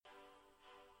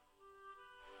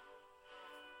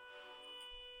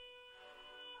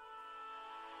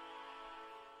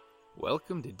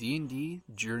Welcome to D&D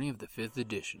Journey of the 5th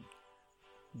Edition.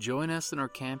 Join us in our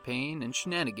campaign and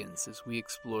shenanigans as we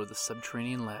explore the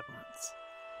subterranean labyrinths,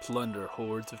 plunder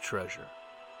hordes of treasure,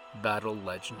 battle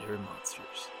legendary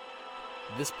monsters.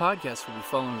 This podcast will be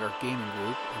following our gaming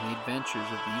group and the adventures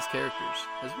of these characters,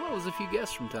 as well as a few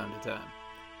guests from time to time.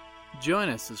 Join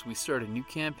us as we start a new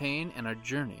campaign and our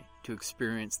journey to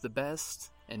experience the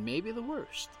best, and maybe the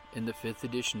worst, in the 5th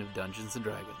edition of Dungeons &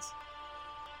 Dragons.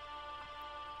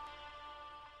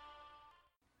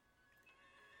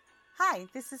 Hi,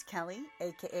 this is Kelly,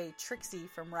 aka Trixie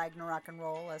from Ragnarok and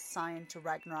Roll, a Scion to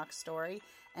Ragnarok story,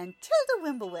 and Tilda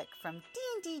Wimblewick from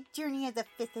D&D Journey of the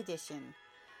 5th Edition.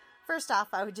 First off,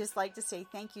 I would just like to say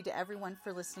thank you to everyone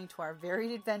for listening to our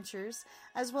varied adventures,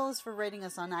 as well as for rating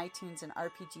us on iTunes and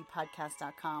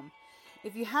RPGpodcast.com.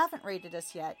 If you haven't rated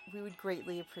us yet, we would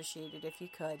greatly appreciate it if you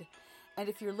could. And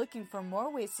if you're looking for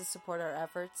more ways to support our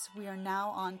efforts, we are now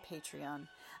on Patreon,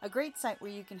 a great site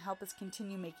where you can help us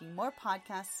continue making more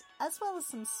podcasts, as well as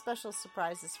some special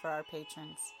surprises for our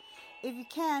patrons. If you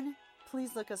can,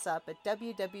 please look us up at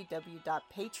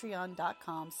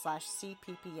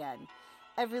www.patreon.com/cppn.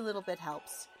 Every little bit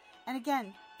helps. And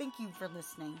again, thank you for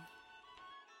listening.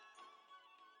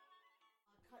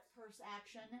 Cut purse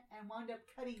action and wound up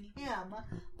cutting him,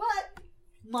 but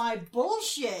my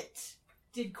bullshit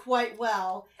did quite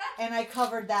well, and I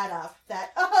covered that up.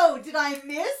 Did I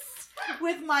miss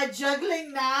with my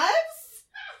juggling knives?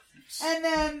 And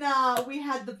then we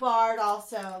had the bard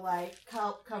also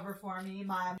help cover for me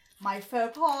my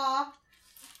faux pas,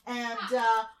 and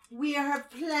we have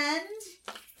planned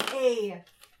a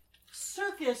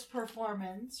circus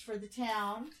performance for the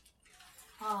town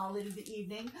later the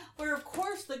evening, where of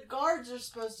course the guards are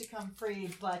supposed to come free,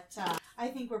 but I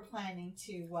think we're planning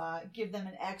to give them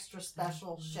an extra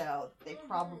special show that they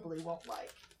probably won't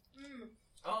like.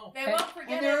 Oh, they won't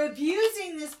forget and they're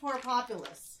abusing this poor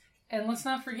populace. And let's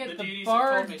not forget the DDs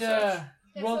bard have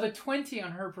rolled a 20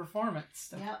 on her performance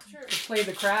to True. play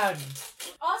the crowd.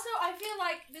 Also, I feel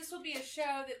like this will be a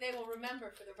show that they will remember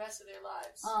for the rest of their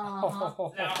lives.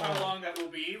 Now, how long that will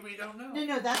be, we don't know.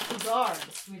 No, that's the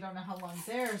guards. We don't know how long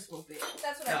theirs will be.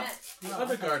 That's what I Now, meant. the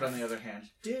other guard, on the other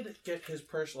hand, did get his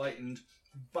purse lightened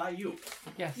by you.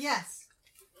 Yes. Yes.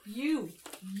 You.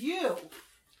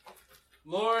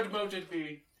 Lord mote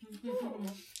be.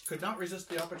 Could not resist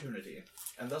the opportunity,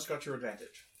 and thus got your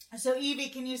advantage. So, Evie,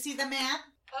 can you see the map?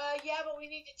 Yeah, but we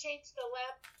need to change the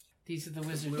lamp. These are the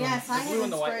wizards. Yes, I the blue have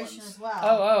and the white inspiration ones. as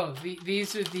well.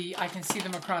 These are the, I can see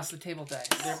them across the table dice.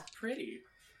 They're pretty.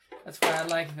 That's why I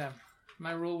like them.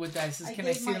 My rule with dice is, can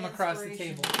I see them across the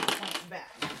table?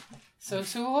 Back. So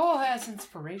who all has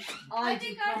inspiration? I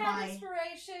think I have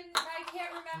inspiration. I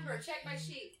can't remember. Check my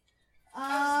sheet.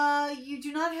 You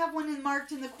do not have one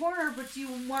marked in the corner, but you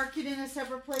mark it in a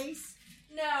separate place?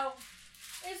 No.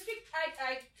 It's if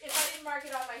I didn't mark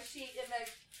it on my sheet in the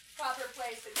proper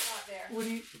place, it's not there.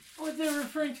 What they're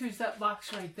referring to is that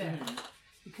box right there.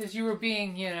 Because you were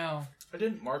being, I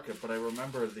didn't mark it, but I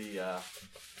remember the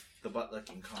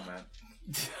butt-licking comment.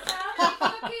 How many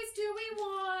cookies do we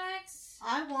want?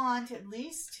 I want at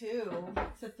least 2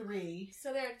 to 3.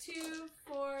 So there are 2,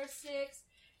 4, 6,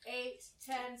 8,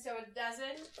 10, so a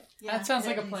dozen. Yeah, that sounds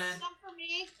like a is. plan. Some for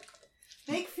me.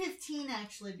 Make 15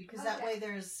 actually, because that way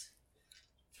there's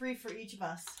 3 for each of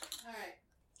us. Alright.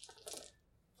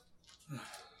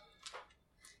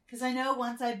 Because I know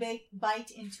once I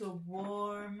bite into a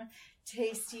warm,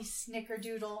 tasty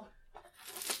snickerdoodle,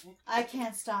 I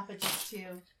can't stop at just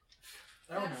 2.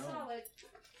 That's solid.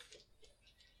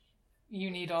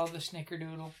 You need all the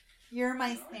snickerdoodle. You're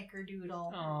my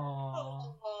snickerdoodle.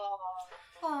 Aww.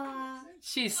 Aww.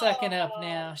 She's sucking up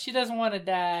now. She doesn't want to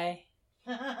die.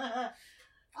 I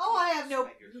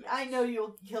know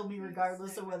you'll kill me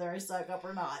regardless of whether I suck up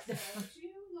or not. Don't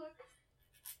you look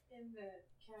in the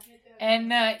cabinet there?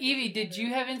 And Evie, did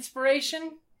you have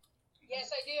inspiration?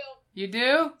 Yes, I do. You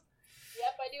do?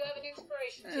 Yep, I do have an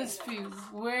inspiration. Let's see,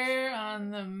 where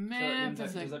on the map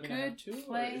is a good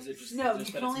place? No, you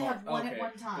can only have one at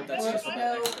one time. But that's just what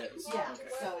No, that is. yeah, Okay.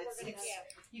 so it's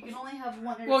you can only have one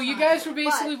at a time. Well, you guys were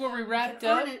basically where we wrapped you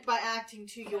can up. earn it by acting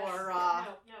to your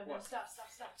No, stop.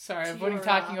 Sorry, to everybody your,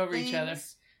 talking over each other.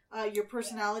 things, your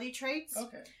personality traits.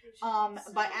 Okay.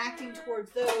 By acting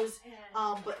towards those,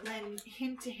 but then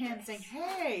hint to hint saying,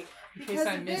 "Hey, In because case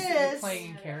I of missed this." it, playing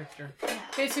in character. Yeah.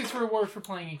 Basically, it's a reward for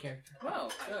playing a character.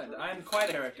 Well, good. I'm quite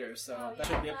a character, so that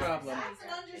shouldn't be a problem. That's an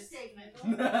understatement.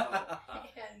 And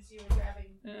you were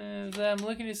grabbing. I'm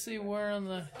looking to see where on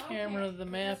the camera the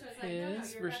map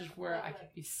is versus where I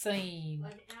could be seen.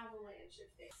 An avalanche of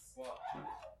things. Well,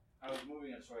 I was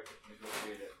moving it so I could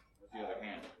negotiate it with the other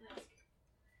hand.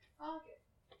 Okay.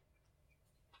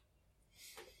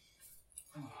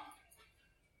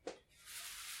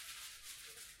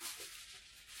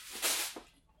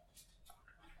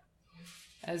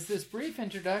 As this brief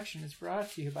introduction is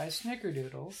brought to you by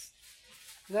Snickerdoodles,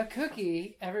 the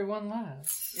cookie everyone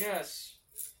loves. Yes.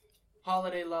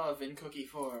 Holiday love in cookie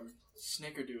form.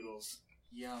 Snickerdoodles.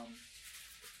 Yum.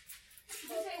 Did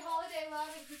you say holiday love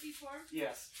in cookie form?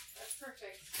 Yes. That's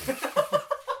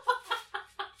perfect.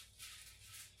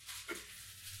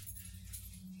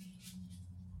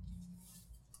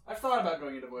 I've thought about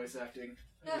going into voice acting.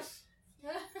 Yes.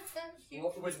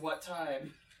 You- With what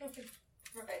time?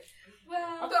 right.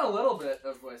 Well, I've done a little bit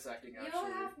of voice acting, actually.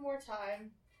 you'll have more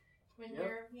time when Yep.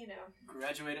 you're,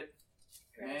 Graduated.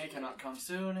 May graduating. cannot come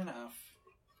soon enough.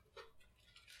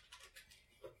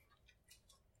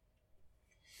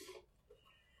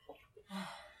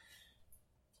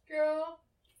 Girl,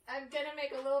 I'm gonna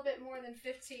make a little bit more than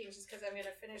 15 just because I'm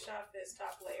gonna finish off this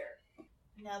top layer.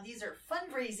 Now these are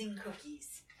fundraising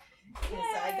cookies. Because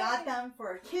I got them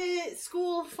for a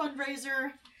school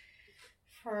fundraiser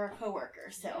for a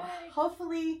coworker. So Yay.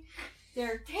 hopefully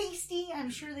they're tasty. I'm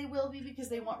sure they will be because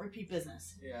they want repeat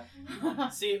business. Yeah.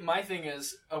 See, my thing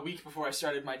is, a week before I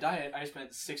started my diet, I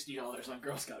spent $60 on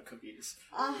Girl Scout cookies.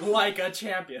 Like a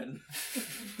champion.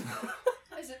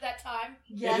 Is it that time?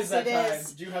 Yes, that it time.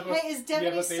 is. Do you have a, Hey, is do you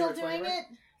have Devaney a still favorite doing flavor? it?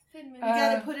 Thin Mints. We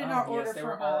gotta put in our yes, order they for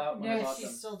were her. all out when I Yes. bought She's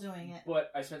them. still doing it.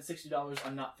 But I spent $60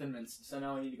 on not Thin Mints, so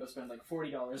now I need to go spend like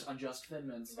 $40 on just Thin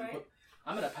Mints. And Right.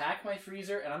 I'm gonna pack my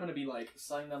freezer, and I'm gonna be like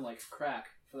selling them like crack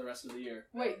for the rest of the year.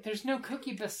 Wait, there's no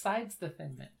cookie besides the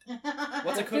Thin Mint.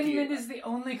 What's a Thin cookie? Mint is the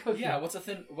only cookie. Yeah, what's a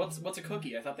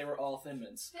cookie? I thought they were all Thin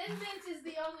Mints. Thin Mint is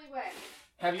the only way.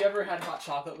 Have you ever had hot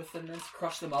chocolate with Thin Mints?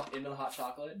 Crush them up into the hot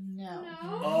chocolate? No. No.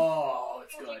 Oh,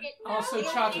 it's Don't good. forget- Also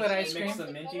No, chocolate no, ice no, cream. no, Mix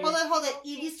them into- Hold on.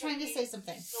 Edie's trying to say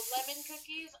something. The lemon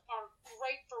cookies are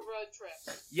great for road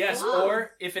trips. Yes, Oh.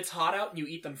 or if it's hot out and you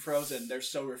eat them frozen, they're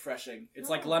so refreshing. It's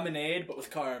like lemonade, but with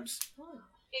carbs.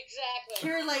 Exactly.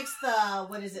 Kira likes the,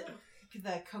 what is it?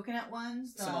 The coconut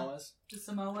ones? The Samoas. The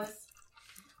Samoas.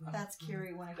 That's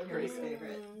Kiri, one of They're pretty Kiri's good.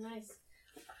 favorite. Nice.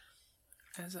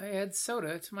 As I add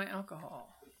soda to my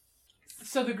alcohol.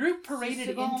 So the group paraded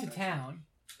C'est bon. into town.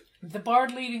 The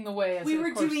bard leading the way, as We of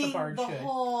were course doing the bard the should.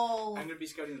 whole... I'm gonna be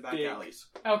scouting the back Big. alleys.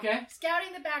 Okay.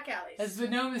 Scouting the back alleys. As the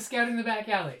gnome is scouting the back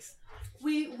alleys.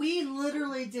 We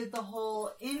literally did the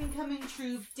whole incoming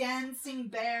troop, dancing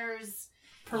bears.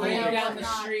 Paraded Yeah, down the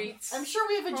whatnot. streets. I'm sure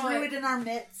we have a Right. druid in our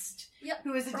midst. Yep.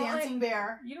 Who is a Right. dancing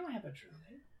bear. You don't have a druid.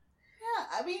 Yeah,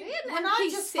 I mean, We had an we're not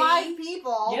NPC. just 5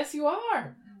 people. Yes, you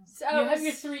are. So You have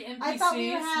your 3 NPCs. I thought we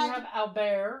You had- have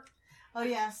Albert. Oh,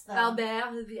 yes. The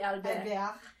Albert, the Albert.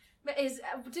 Albert.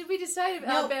 But did we decide if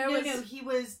No, Albert was? no, he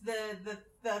was the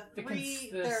The, three,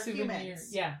 the they're souvenir.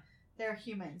 humans. Yeah. They're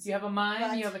humans. You have a mime,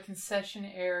 But- you have a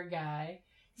concessionaire guy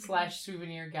 /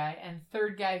 souvenir guy, and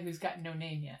third guy who's got no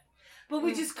name yet. But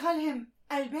we just call him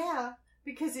Albert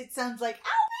because it sounds like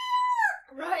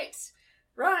Right.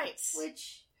 Right.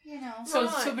 which, you know. So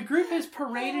Right. so the group has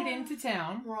paraded into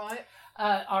town. Right.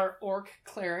 Our orc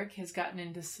cleric has gotten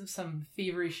into some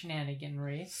thievery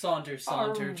shenaniganry. Saunter,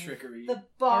 Our- trickery. The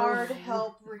bard Our-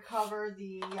 helped recover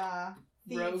the Rogues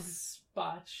thieves'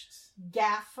 botched.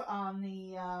 gaff on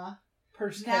the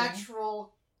Purse cutting.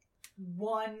 natural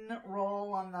 1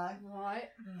 roll on the... Right.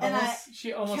 And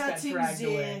She almost got cutting dragged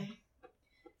away.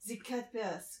 the cut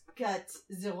purse, cut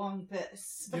the wrong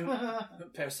purse.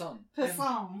 Person.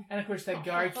 Person. And of course that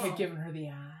guard kept giving her the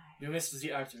eye. You missed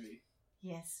the artery.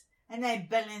 Yes. And I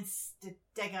balance the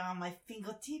dagger on my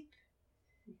fingertip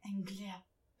and glare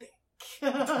back.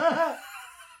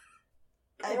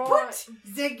 I Right. put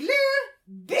the glare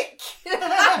back.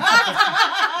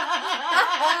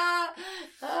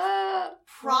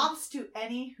 Props to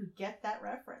any who get that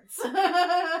reference. I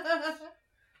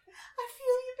feel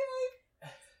you, babe.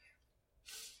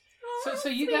 So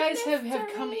you guys have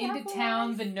come into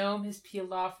town. The gnome has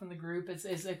peeled off from the group.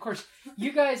 It's of course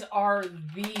you guys are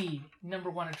the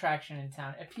 #1 attraction in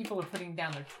town. If people are putting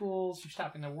down their tools, you're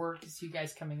stopping their work to see you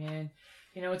guys coming in.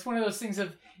 You know, it's one of those things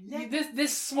of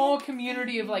this small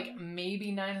community of like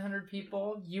maybe 900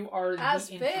 people. You are That's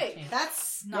the big. entertainment.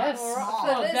 That's not Yes, small.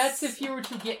 That no, is- that's if you were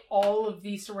to get all of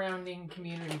the surrounding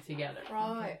community together.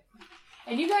 Right.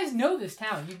 And you guys know this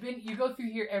town. You go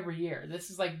through here every year. This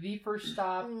is like the first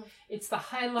stop. Mm. It's the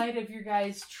highlight of your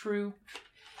guys' troop.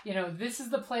 You know, this is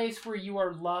the place where you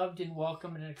are loved and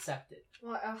welcome and accepted.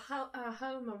 Like a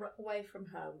home away from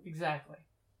home. Exactly.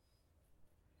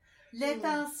 Let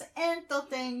us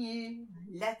entertain you.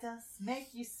 Let us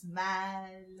make you smile.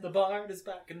 The bard is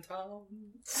back in town.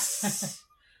 God is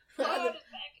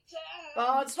back in town.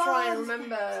 Bards try and Bards.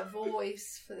 remember a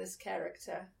voice for this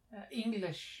character.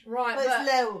 English. Right, But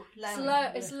it's low. It's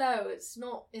low. It's low. It's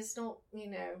not. It's not.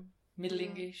 Middle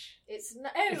English. It's no.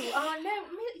 Oh no!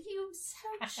 You're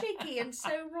so cheeky and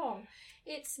so wrong.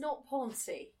 It's not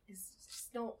Ponzi. It's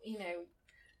just not.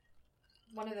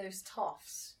 One of those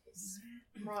toffs. It's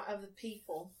right of the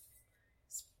people.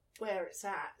 It's where it's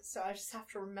at. So I just have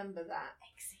to remember that.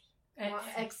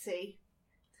 Eggsy.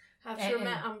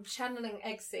 I'm channeling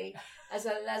Eggsy as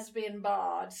a lesbian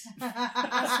bard.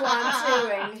 That's what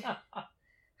I'm doing.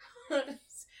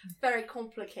 It's very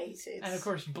complicated. And of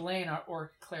course, Blaine, our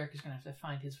orc cleric, is going to have to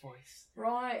find his voice.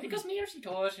 Right. Because near she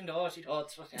thought, and she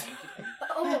thought,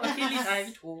 Oh, Achilles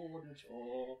hand told and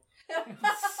so.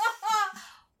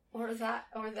 Or that,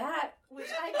 which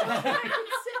I don't I can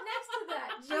sit next to that.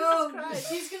 No, Jesus Christ.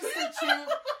 she's gonna start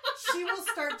channeling. She will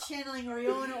start channeling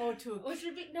Oriona O'Toole. Which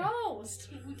would be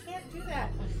we can't do that.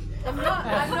 I'm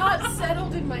not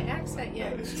settled in my accent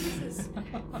yet. Jesus.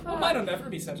 Well, mine will never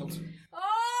be settled.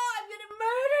 Oh, I'm gonna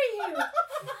murder you.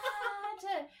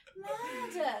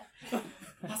 Murder.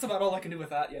 That's about all I can do with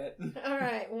that yet. All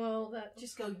right. Well, that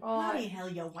Just go. Right. Bloody hell,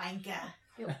 you wanker.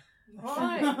 right.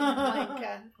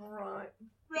 Wanker. All right.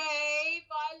 Ray,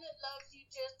 Violet loves you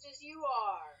just as you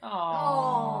are.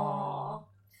 Oh,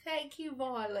 thank you,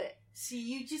 Violet. See,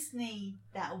 you just need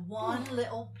that one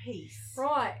little piece.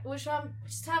 Right, which I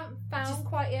just haven't found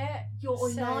quite yet. Your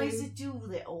So- Eliza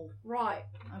Doolittle. Right,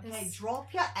 Okay, Yes.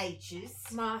 drop your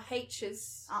H's. my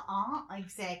H's.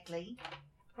 Exactly.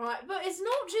 Right, but it's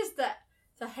not just that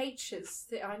the H's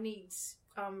that I need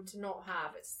to not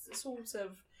have. It's sort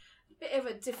of a bit of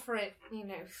a different,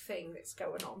 thing that's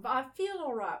going on. But I feel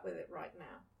all right with it right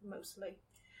now, mostly.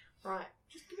 Right.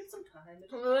 Just give it some time.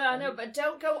 Well, I know, but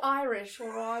don't go Irish,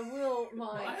 or I will.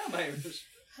 I am Irish.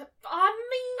 I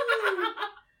mean,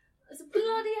 it's a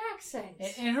bloody accent.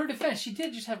 In her defense, she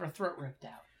did just have her throat ripped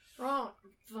out. Right.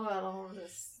 Well, on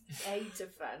this a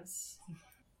defense.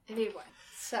 Anyway,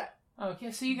 so.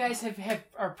 Okay, so you guys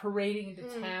are parading into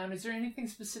town. Is there anything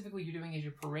specifically you're doing as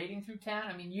you're parading through town?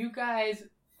 I mean, you guys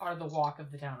are the walk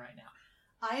of the town right now.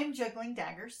 I am juggling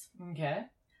daggers. Okay.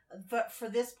 But for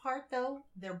this part, though,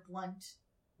 they're blunt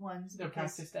ones. They're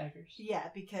because- practice daggers. Yeah,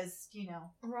 because,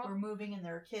 Right. we're moving and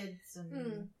there are kids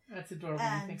and... That's adorable when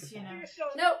And, you think of that. You're so,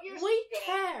 No, you're we so-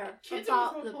 care Kids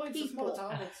about are the more points and people. small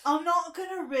tablets. I'm not going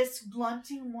to risk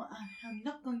blunting one... I'm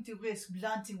not going to risk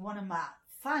blunting one of my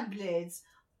fine blades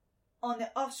on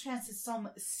the off chance that some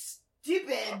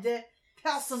stupid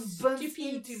person bumps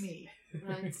into me.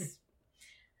 Right.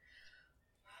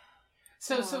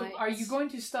 So Right. are you going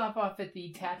to stop off at the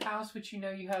Tat House, which you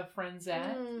have friends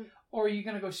at, or are you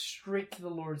going to go straight to the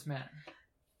Lord's Manor?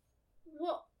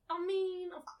 Well, I mean...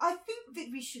 I think that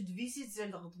we should visit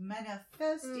the Lord Manor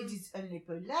first. It is only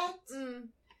polite.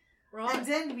 Right. And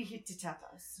then we hit the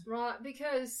tapas. Right,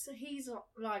 because he's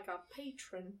like our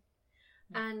patron.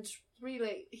 And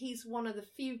really, he's one of the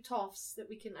few toffs that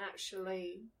we can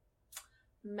actually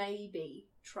maybe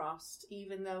trust,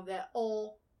 even though they're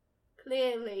all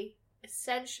clearly,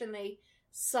 essentially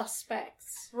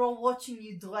suspects. We're all watching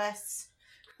you dress.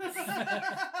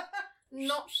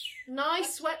 Not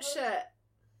nice sweatshirt.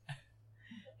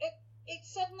 It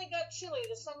suddenly got chilly.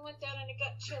 The sun went down and it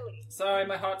got chilly. Sorry,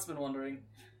 my heart's been wandering.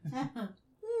 Ah.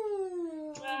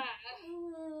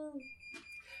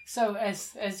 So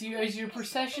as your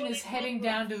procession is heading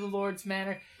down to the Lord's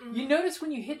Manor, you notice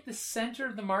when you hit the center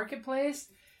of the marketplace,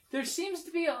 there seems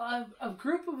to be a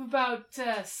group of about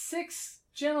 6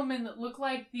 gentlemen that look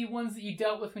like the ones that you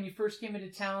dealt with when you first came into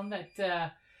town that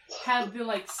had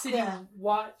the city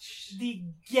watch. The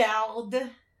Guard.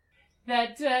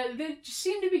 That they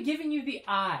seem to be giving you the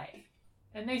eye,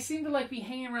 and they seem to be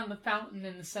hanging around the fountain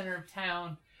in the center of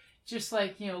town, just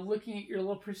looking at your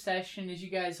little procession as you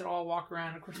guys all walk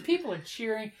around. Of course, people are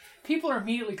cheering. People are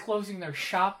immediately closing their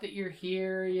shop that you're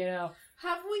here.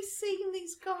 Have we seen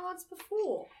these guards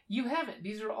before? You haven't.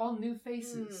 These are all new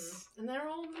faces. And they're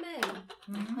all men.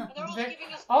 Mm-hmm. And they're all They're-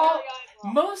 giving us all- blurry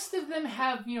eyeballs. Most of them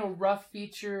have, rough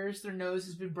features. Their nose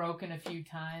has been broken a few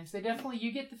times.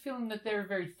 You get the feeling that they're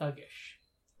very thuggish.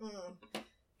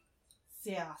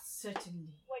 They are certainly.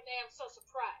 Wait, I am so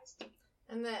surprised.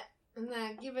 And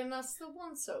they're giving us the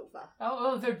once over.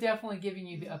 Oh, they're definitely giving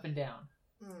you the up and down.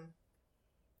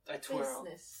 I twirl.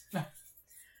 Business.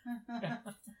 They're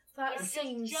That just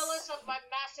seems jealous of my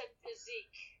massive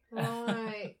physique.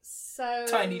 right. So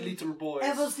Tiny little boys.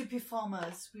 Ever the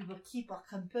performers, we will keep our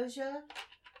composure,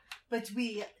 but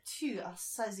we too are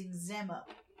sizing them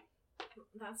up.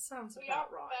 that sounds We are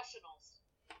about right.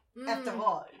 professionals. After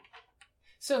all,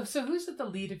 So who's at the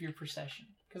lead of your procession?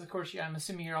 Because, of course, I'm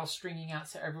assuming you're all stringing out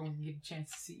so everyone can get a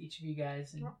chance to see each of you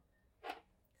guys. And...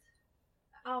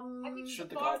 I think Should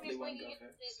the the bard godly is one leading, go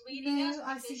first? is leading No, us.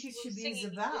 I because think it we're should be singing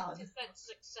Isabel. defense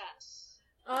success.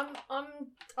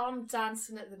 I'm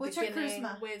dancing at the What's your beginning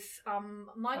charisma? with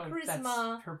my Oh, charisma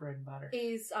that's her bread and butter.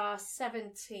 is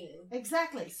 17.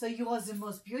 Exactly. So you are the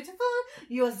most beautiful.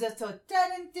 You are the so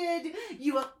talented.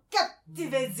 You are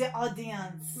captivate the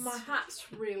audience. My hat's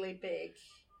really big.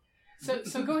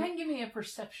 So go ahead and give me a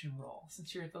perception roll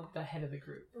since you're at the head of the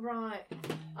group. Right.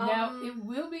 Now, it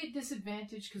will be a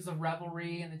disadvantage because the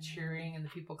revelry and the cheering and the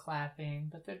people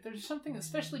clapping, but there's something,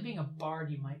 especially being a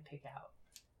bard, you might pick out.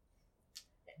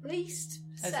 At least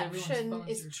As everyone's perception phones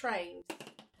is are- trained.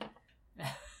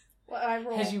 Well, I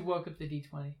roll. As you woke up the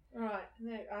d20. Right.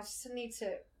 No, I just need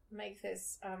to make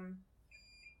this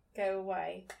go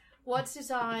away. What did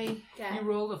I get? You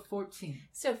rolled a 14.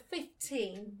 So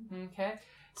 15. Okay.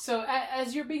 So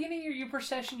as you're beginning your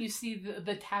procession, you see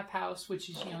the tap house, which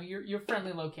is your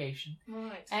friendly location,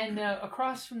 Right. and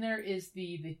across from there is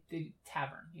the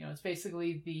tavern. It's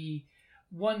basically the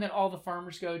one that all the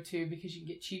farmers go to because you can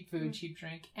get cheap food, cheap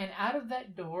drink. And out of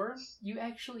that door, you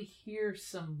actually hear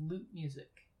some lute music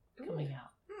coming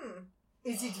out,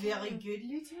 Is it very good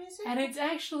lute music? and it's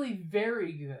actually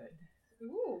very good.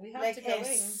 Ooh, we have like to go in.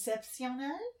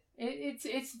 exceptional?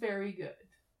 It's very good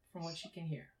from what you can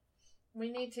hear. We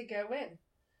need to go in.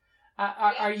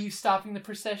 Are you stopping the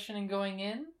procession and going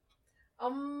in?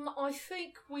 I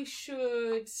think we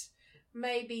should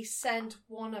maybe send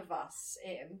one of us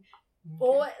in.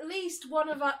 Or at least one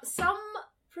of us, some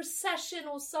procession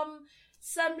or some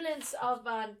semblance of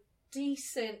a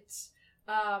decent,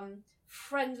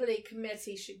 friendly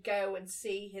committee should go and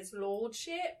see his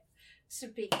lordship, to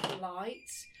be polite.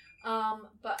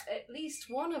 But at least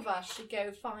one of us should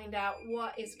go find out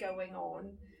what is going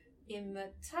on in the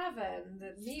tavern,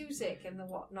 the music and the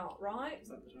whatnot, right?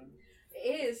 It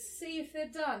is. See if they're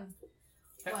done.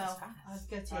 Well, I've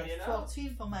got How do you a know?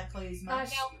 14 for my charisma. I-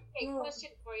 Now, a Mm. question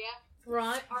for you.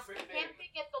 Right. Are we camping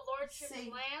at the Lordship's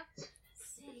See.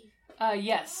 land?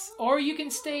 Yes. Or you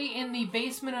can stay in the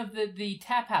basement of the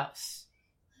tap house.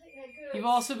 You've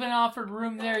also been offered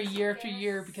room there year after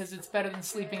year because it's better than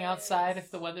sleeping outside if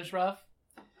the weather's rough.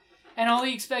 And all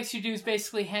he expects you to do is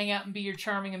basically hang out and be your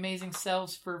charming, amazing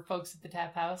selves for folks at the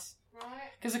tap house.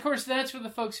 Right. Because, of course, that's where the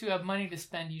folks who have money to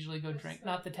spend usually go drink,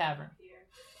 not the tavern.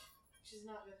 Which is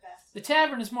not the best. The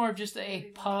tavern is more of just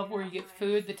a pub where you get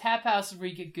food. The tap house is where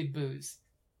you get good booze.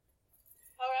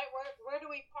 All right, where do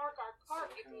we park our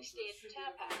cart if we stay at the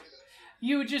tap house?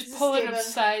 You would just Is this pull it stable?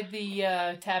 beside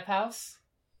the tap house.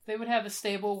 They would have a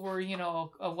stable where,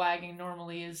 a wagon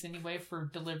normally is anyway for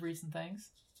deliveries and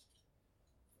things.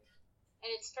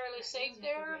 And it's fairly safe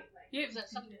there? Yeah, Is that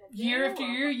something to do, year after or-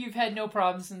 year, you've had no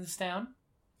problems in this town.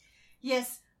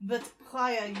 Yes, but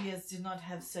prior years did not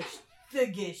have such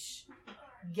thuggish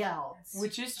guards.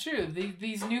 Which is true.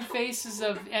 These new faces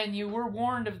and you were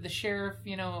warned of the sheriff,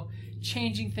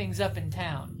 changing things up in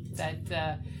town. That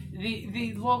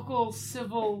the local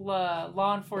civil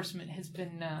law enforcement has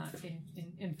been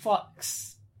in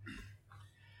flux.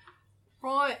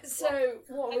 Right, so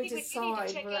what I we think we need decide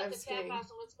to check what out I the was tap doing. house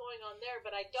and what's going on there,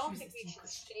 but I don't think we should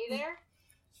stay there.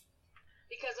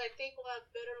 Because I think we'll have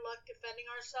better luck defending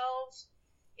ourselves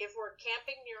if we're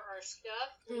camping near our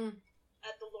stuff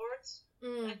at the Lord's.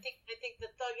 I think the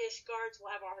thuggish guards will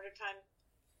have a harder time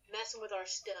messing with our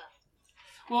stuff.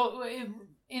 Well,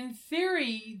 in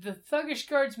theory, the thuggish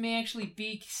guards may actually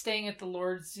be staying at the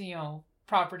Lord's,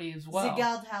 property as well. The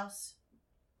guardhouse.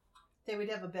 They would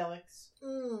have a barracks.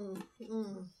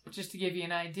 Just to give you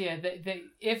an idea,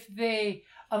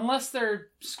 unless they're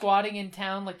squatting in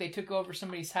town like they took over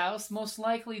somebody's house, most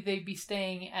likely they'd be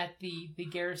staying at the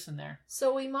garrison there.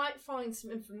 So we might find some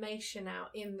information out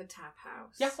in the tap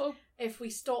house. Yeah, well, If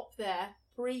we stop there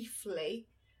briefly,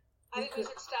 I think we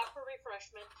should stop for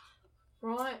refreshment.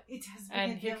 right? It has been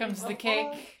and a here very comes the long-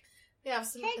 cake. We have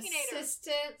some Cakeinator.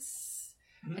 assistance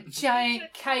A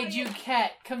giant kaiju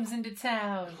cat comes into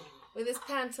town. with his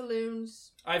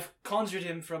pantaloons. I've conjured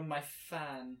him from my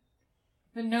fan.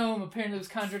 The gnome apparently was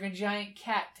conjuring a giant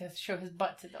cat to show his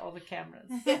butt to all the cameras.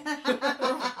 Big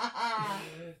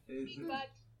butt.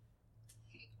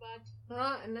 Big butt.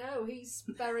 Right, no, he's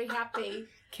very happy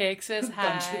Cake says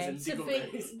Dungeons hi. and to Diggle be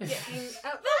Days. getting.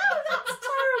 Oh, that's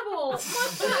terrible!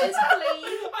 My butt is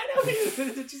clean. I know,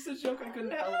 it's just a joke I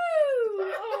couldn't help.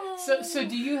 Oh. So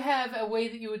do you have a way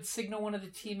that you would signal one of the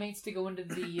teammates to go into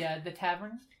the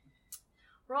tavern?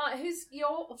 Right,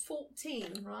 you're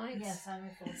 14, right? Yes, I'm a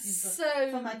 14.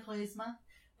 So, For my charisma.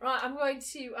 right, I'm going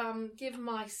to give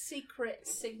my secret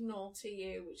signal to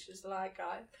you, which is like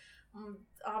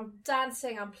I'm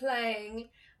dancing, I'm playing,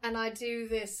 and I do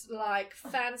this like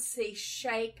fancy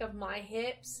shake of my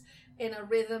hips in a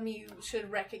rhythm you should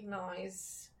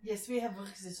recognise. Yes, we have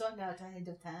worked the song out ahead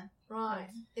of time. Right.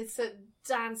 It's a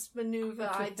dance maneuver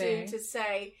That's a I do thing. to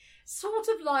say, sort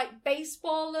of like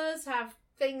baseballers have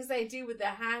things they do with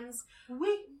their hands.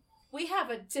 We have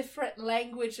a different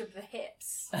language of the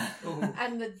hips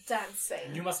and the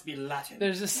dancing. You must be Latin.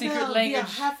 There's a secret No, we are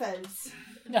language. half elves.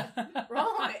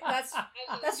 Right, that's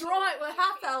right. We're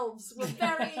half elves. We're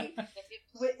very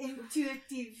We're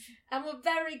intuitive. and we're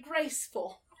very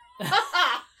graceful.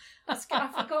 I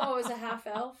forgot I was a half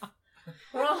elf.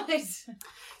 Right.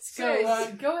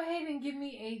 So go ahead and give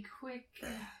me a quick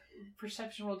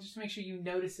perception roll just to make sure you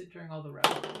notice it during all the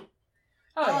revelry.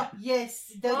 Oh, yeah.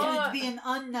 Yes, that Oh. would be an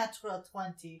unnatural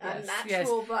 20. Yes,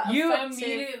 unnatural, but You effective.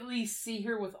 immediately see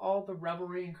her with all the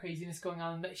revelry and craziness going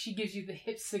on. But she gives you the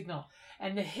hip signal,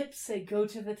 and the hips say, "Go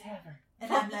to the tavern."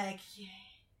 And I'm like, yes.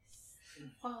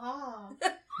 Ah.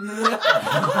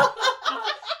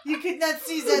 You could not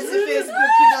see that the Facebook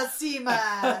could not see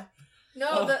my...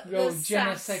 No, the je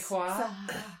ne sass. sais quoi.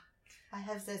 I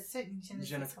have that certain je ne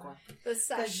Je ne sais sais quoi. quoi. The The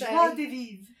sachet. joie de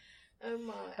vivre. Oh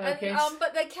my. Okay. And,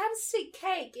 but they can see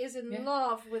Cake is in Yeah.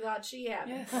 love with our GM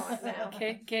Yes. right now.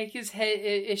 Cake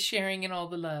is sharing in all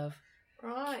the love.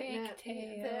 Right. Cake now,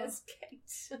 tail. there's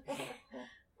Kate.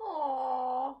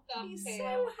 Aww. He's so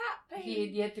Tail. happy. He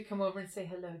had yet to come over and say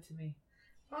hello to me,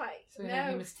 Right. so now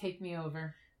he No, must take me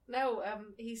over.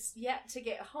 he's yet to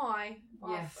get high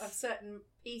Yes. of certain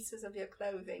pieces of your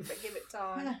clothing, but give it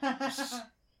time.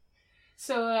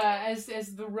 So as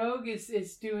the rogue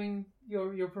is doing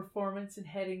your performance and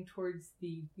heading towards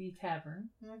the tavern,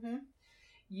 Mm-hmm.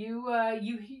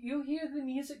 you hear the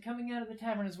music coming out of the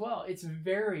tavern as well. It's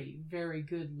very, very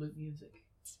good lute music.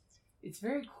 It's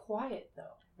very quiet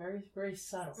though, very, very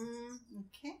subtle. Mm.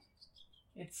 Okay.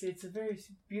 It's a very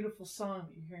beautiful song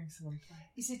that you're hearing someone play.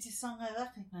 Is it a song I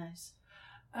recognize?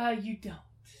 You don't.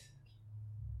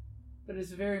 But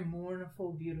it's a very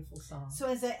mournful, beautiful song. So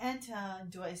as I enter,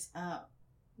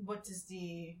 what does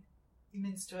the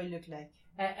minstrel look like?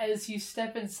 As you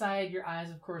step inside, your eyes,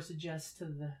 of course, adjust to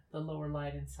the lower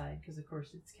light inside, because, of course,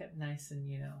 it's kept nice and,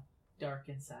 dark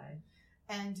inside.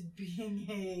 And being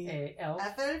a Elf.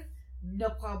 elf, no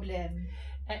problem.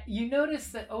 You notice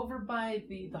that over by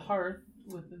the hearth,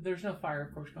 there's no fire,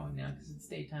 of course, going now, because it's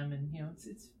daytime and,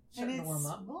 it's starting to warm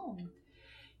up. warm.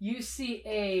 You see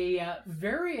a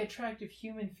very attractive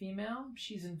human female.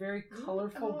 She's in very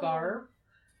colorful Oh. garb.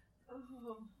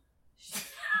 Oh.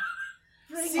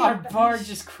 Our bard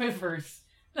just quivers.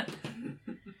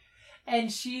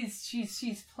 And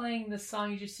she's playing the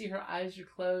song. You just see her eyes are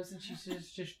closed, and she's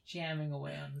just jamming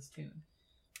away on this tune.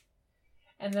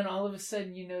 And then all of a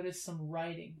sudden, you notice some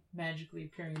writing magically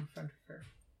appearing in front of her.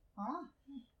 Ah.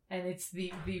 And it's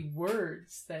the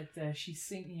words that she's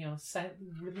singing, silently,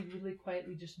 really, really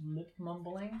quietly, just lip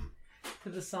mumbling to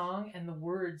the song, and the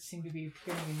words seem to be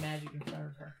appearing in magic in front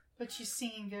of her. But she's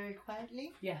singing very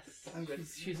quietly. Yes, I'm good.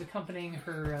 she's accompanying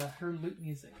her lute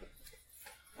music.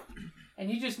 And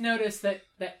you just notice that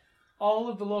all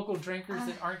of the local drinkers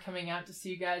that aren't coming out to see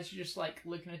you guys, you're just like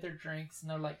looking at their drinks, and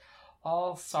they're like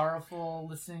all sorrowful,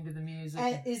 listening to the music.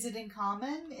 Is it in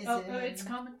common? It's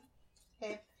common.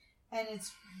 Okay. And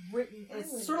it's written.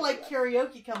 It's sort of like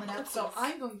karaoke coming up. So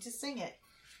I'm going to sing it.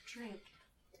 Drink.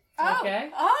 Okay.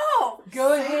 Oh!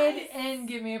 Go ahead and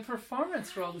give me a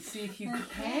performance roll to see if you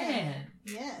can.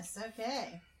 Yes.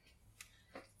 Okay.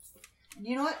 And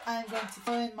you know what? I'm going to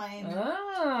throw in my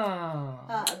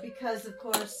Oh. because of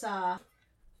course I'm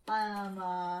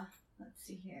let's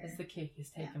see here. As the cake is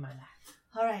taking my lap.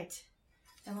 All right.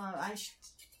 And I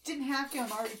didn't have to.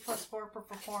 I'm already +4 for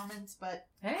performance, but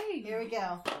Hey, here we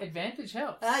go. advantage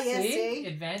helps. Yes, see?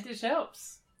 Advantage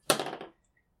helps.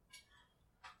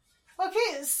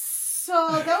 Okay,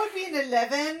 so that would be an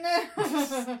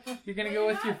 11. You're gonna go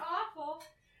with your. Awful.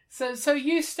 So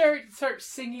you start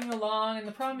singing along, and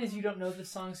the problem is you don't know the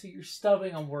song, so you're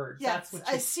stubbing on words. Yes, That's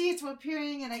what I see it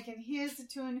appearing and I can hear the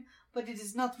tune, but it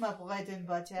is not my bread and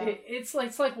butter. It's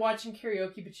like watching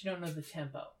karaoke, but you don't know the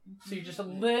tempo, so you're just a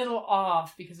little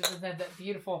off because it doesn't have that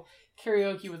beautiful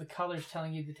karaoke with the colors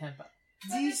telling you the tempo.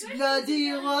 This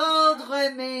bloody road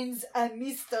remains a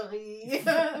mystery.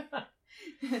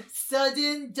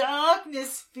 Sudden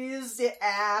darkness fills the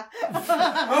air.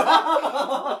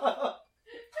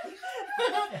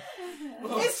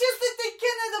 It's just that they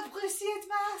cannot appreciate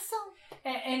my song.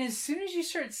 And as soon as you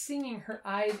start singing, her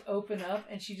eyes open up,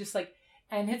 and she just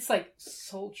and it's like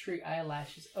sultry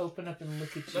eyelashes open up and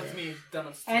look at you. That's me done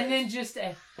on stage. And then just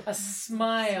a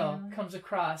smile comes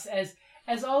across as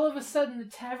all of a sudden the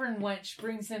tavern wench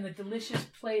brings in a delicious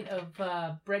plate of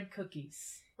bread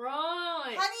cookies.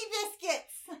 Right. Honey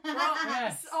biscuits. Right,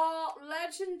 Yes. our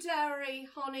legendary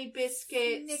honey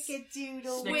biscuits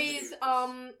Snickerdoodle. with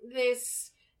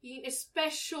this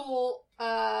special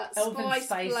spice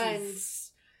spices.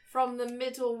 blends from the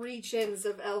middle regions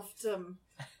of elfdom.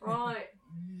 Right.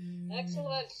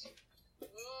 Excellent.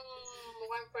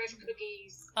 Warm fresh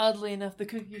cookies. Oddly enough, the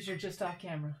cookies are just off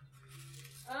camera.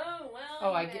 Oh well.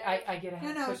 Oh, I get a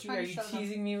half No, I was cookie. trying Are to you show them.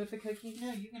 teasing me with the cookie?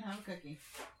 No, you can have a cookie.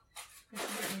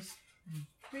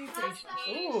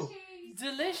 Ooh,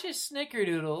 delicious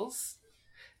snickerdoodles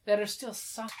that are still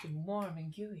soft and warm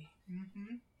and gooey.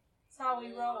 Mm-hmm. That's how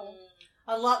we roll.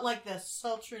 A lot like the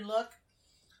sultry look.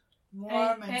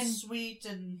 Warm and And- sweet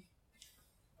and...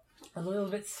 A little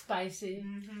bit spicy.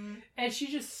 Mm-hmm. And she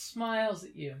just smiles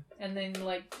at you and then,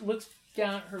 like, looks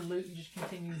down at her lute and just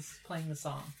continues playing the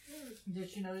song.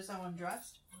 Did you notice how I'm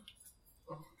dressed?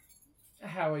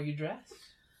 How are you dressed?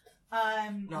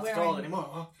 I'm Not wearing... stalled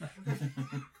anymore.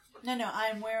 No,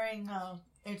 I'm wearing,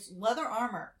 it's leather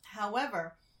armor.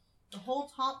 However, the whole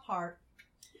top part,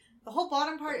 the whole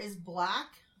bottom part is black.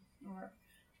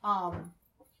 Or,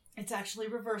 it's actually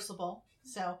reversible.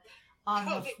 So, on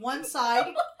the one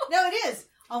side, no, it is.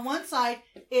 On one side,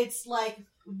 it's like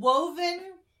woven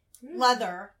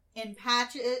leather in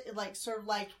patches, like sort of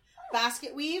like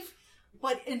basket weave,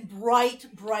 but in bright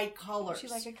colors. Would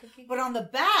you like a cookie? But on the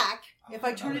back, if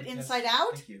I turn it yes. inside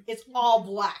out, Thank you. it's all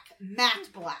black, matte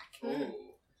black. And-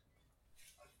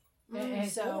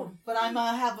 So, but I'm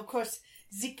have of course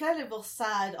the colorful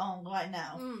side on right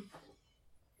now.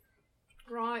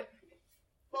 Right.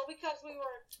 Well, because we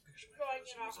were drawing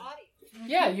in our audience.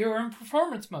 Yeah, you're in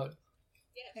performance mode.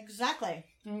 Exactly.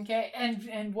 Okay,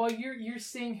 and while you're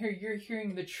seeing her, you're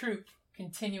hearing the troop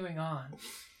continuing on.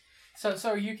 So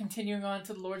are you continuing on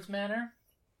to the Lord's Manor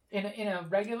in a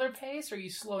regular pace, or are you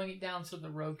slowing it down so the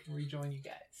road can rejoin you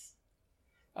guys?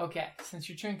 Okay, since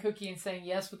you're chewing cookie and saying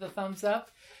yes with a thumbs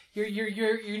up,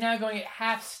 you're now going at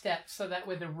half steps so that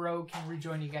way the road can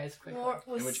rejoin you guys quickly.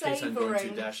 We're In which case, I'm going to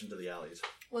savouring. dash into the alleys.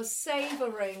 We're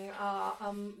savouring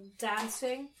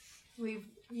dancing. We've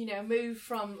moved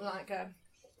from like a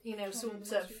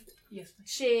sort of Yes,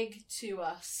 jig to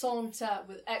a saunter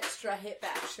with extra hip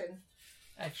action.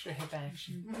 extra hip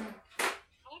action.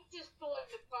 I'm just pulling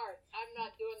the part. I'm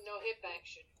not doing no hip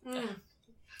action.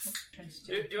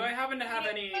 Do I happen to have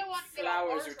any I want to get a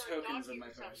flowers horse or a tokens donkey in my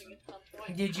or something person? at some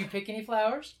point. Did you pick any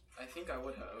flowers? I think I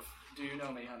would have. Do you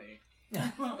know me, honey?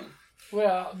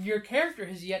 Well, your character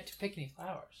has yet to pick any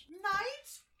flowers.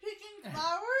 Knights picking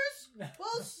flowers?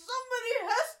 Well, somebody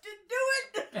has to do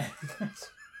it.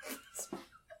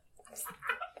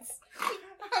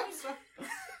 I'm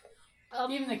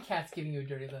sorry. Even the cat's giving you a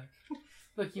dirty look.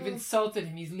 Look, you've insulted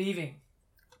him. He's leaving.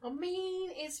 I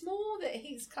mean, it's more that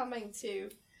he's coming to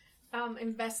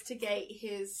investigate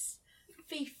his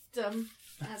fiefdom,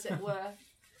 as it were.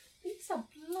 These are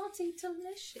bloody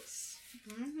delicious.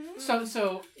 Mm-hmm.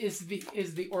 So is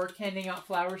the orc handing out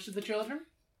flowers to the children?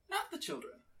 Not the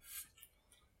children.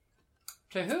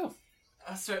 To who?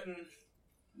 A certain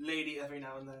lady every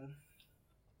now and then.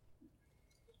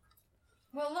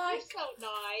 Well, You're like, so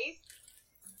nice.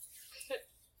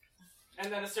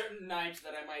 And then a certain knight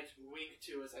that I might wink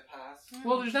to as I pass.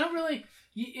 Well, there's not really.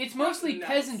 It's mostly Nice.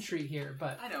 peasantry here,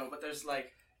 but I know, but there's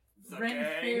like the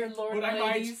Renfair gang. lord But I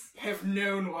might ladies. have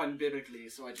known one biblically,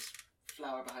 so I just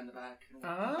flower behind the back.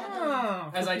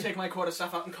 Oh. As I take my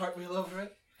quarterstaff out and cartwheel over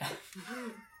it.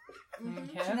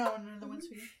 Okay. No, another one,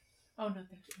 sweetie. Oh no,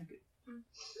 thank you. I'm good.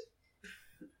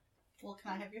 Well,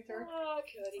 can I have your third? Oh,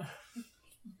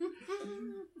 goody.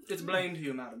 It's Blaine to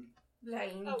you, madam.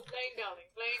 Blaine. Oh, Blaine, darling.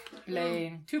 Blaine.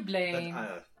 Blaine to Blaine.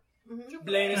 But,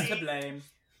 Blaine is to blame.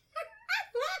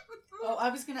 Oh, I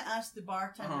was going to ask the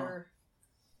bartender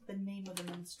the name of the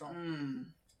minstrel.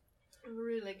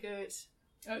 Really good.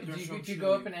 Did you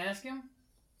go up and ask him?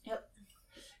 Yep.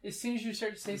 As soon as you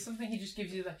start to say something, he just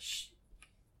gives you the shh,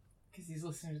 because he's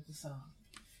listening to the song.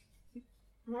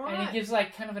 Right. And he gives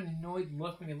like kind of an annoyed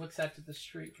look when he looks out to the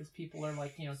street because people are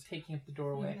like taking up the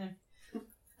doorway.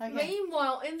 Okay.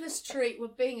 Meanwhile, in the street, we're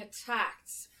being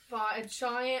attacked by a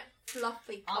giant,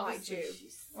 fluffy kaiju.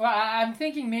 Well, I'm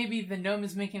thinking maybe the gnome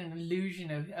is making an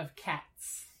illusion of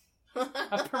cats.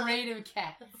 A parade of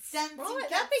cats. Dancing Right,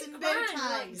 cats that'd be and better grand,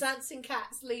 like times. dancing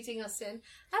cats leading us in.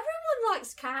 Everyone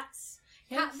likes cats.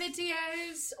 Cat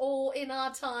videos, or in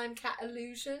our time, cat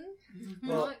illusion.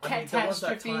 well, Right. I mean, there was that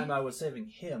Catastrophe. time I was saving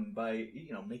him by,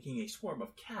 making a swarm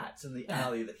of cats in the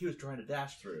alley that he was trying to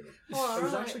dash through. All It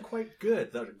was right. actually quite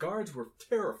good. The guards were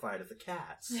terrified of the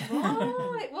cats.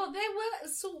 Right. Well, they were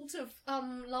sort of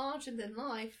larger than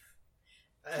life.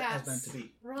 As meant to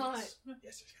be. Right.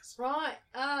 Yes. Right.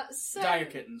 So Dire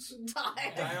kittens.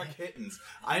 Dire kittens.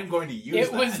 I'm going to use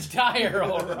It that. was dire,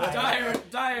 all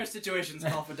right. Dire situations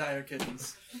call for dire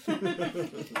kittens.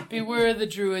 Beware the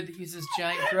druid that uses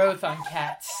giant growth on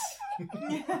cats.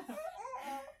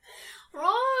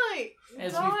 Right.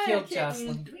 As Dire we've killed kitten.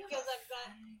 Jocelyn. Because I've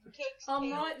got Cake's I'm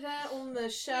tail right there on the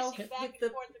shelf pacing back with and the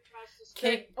forth across the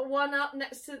Cake. screen. one up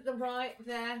next to the right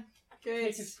there. Good.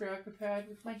 Cake is preoccupied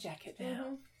with my jacket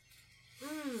now.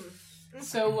 Mm.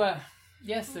 So,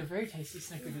 yes, they're very tasty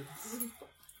snickerdoodles.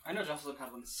 I know Jocelyn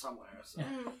had one somewhere. So.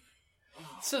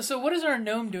 Mm. So what is our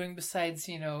gnome doing besides,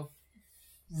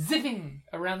 zipping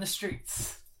around the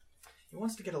streets? He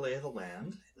wants to get a lay of the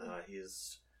land.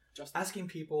 He's Just asking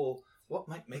people what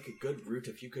might make a good route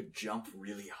if you could jump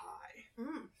really high.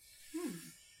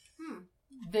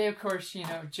 They, of course,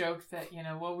 joke that,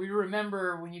 well, we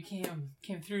remember when you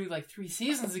came through like 3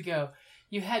 seasons ago,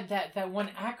 you had that one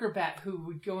acrobat who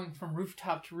would going from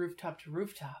rooftop to rooftop to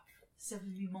rooftop. Ça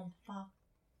lui manque pas.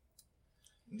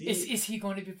 Is he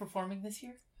going to be performing this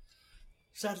year?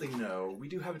 Sadly, no. We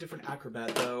do have a different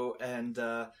acrobat, though, and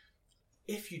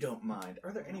if you don't mind,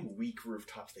 are there any weak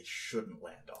rooftops they shouldn't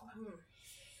land on?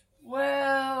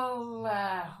 Well,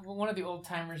 one of the old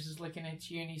timers is looking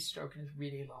at you and he's stroking his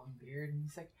really long beard and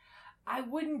he's like, I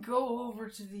wouldn't go over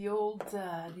to the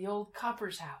old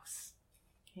copper's house.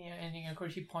 And of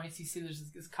course he points, you see there's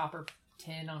this copper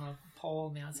tin on a pole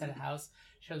on the outside of the house.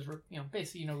 Shows,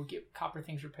 basically, we get copper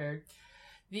things repaired.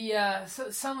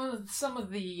 So some of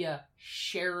the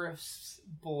sheriff's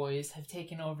boys have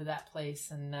taken over that place,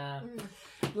 and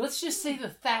let's just say the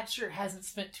Thatcher hasn't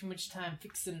spent too much time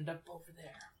fixing it up over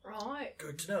there. Right.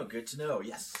 Good to know.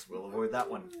 Yes, we'll avoid that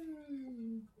one.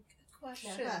 Good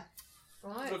question. Yeah.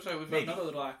 Right. looks like we've got Maybe. another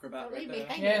little acrobat Don't right leave me there.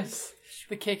 hanging. Yes,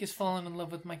 the cake is falling in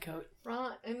love with my coat.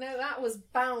 Right. I know that was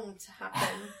bound to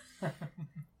happen.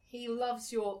 He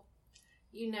loves your,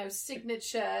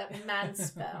 signature man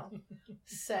spell.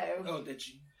 So. Oh, did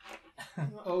you?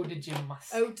 Oh, did you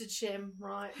must? Ode to Jim,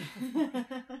 right.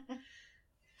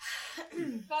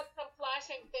 You've got some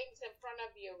flashing things in front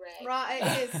of you, Ray. Right,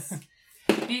 it is.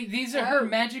 These are her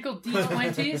magical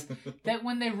D20s that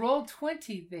when they roll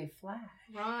 20, they flash.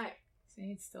 Right.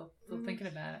 See, it's still thinking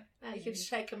about it. Now you can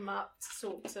shake them up to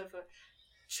sort of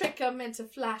trick them into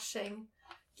flashing,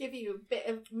 give you a bit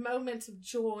of moment of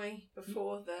joy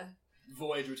before the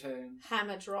Void return.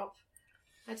 hammer drop.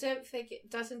 I don't think it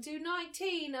doesn't do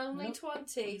 19, only Nope.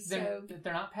 20. So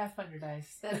They're not Pathfinder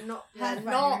dice. they're not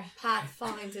Pathfinder.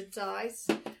 Pathfinder dice.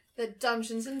 They're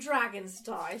Dungeons and Dragons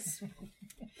dice.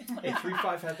 Hey,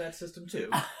 3.5 had that system too.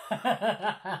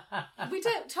 We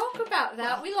don't talk about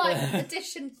that. We like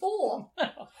edition 4.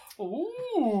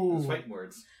 Ooh. Those fighting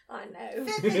words. I know.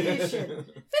 5th edition.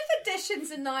 5th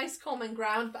edition's a nice common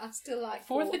ground, but I still like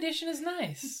 4th 4th. edition is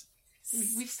nice.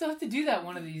 We still have to do that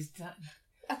one of these times.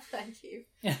 Oh, thank you.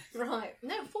 Yeah. Right.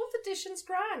 No, 4th edition's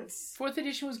grand. 4th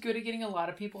edition was good at getting a lot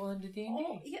of people into D&D.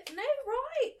 Oh, yeah, no,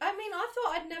 right. I mean, I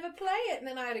thought I'd never play it, and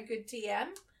then I had a good DM.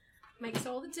 Makes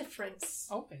all the difference.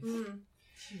 Always.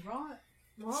 Right.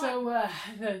 Right. So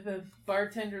the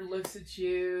bartender looks at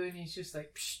you and he's just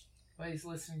like, psh, while he's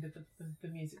listening to the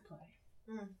music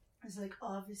play. It's like,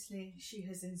 obviously, she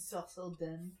has insulted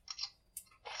them.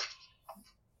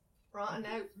 Right, I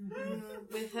know.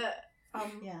 With her,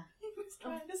 Yeah. He was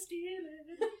trying to steal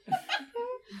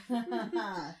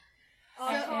it.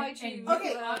 I tried you.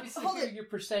 Okay, obviously hold through it. your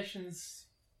processions.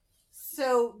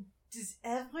 So, does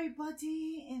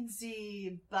everybody in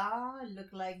the bar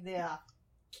look like they are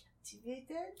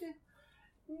captivated?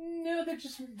 No, they're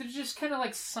just kind of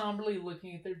like somberly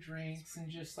looking at their drinks and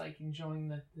just like enjoying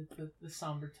the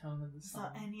somber tone of the So,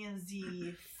 song. any of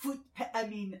the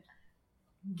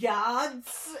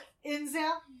guards in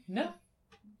there? No.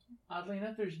 Oddly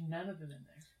enough, there's none of them in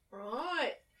there.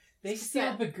 Right. They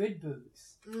steal the good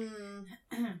booze.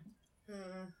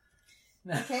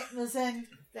 Okay, well then,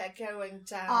 They're going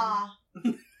down town.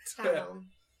 Downtown.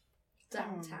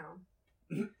 Downtown.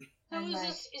 Who is like,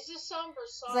 this? Is this somber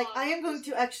song? it's like, I am going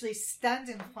to actually stand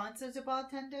in front of the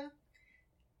bartender,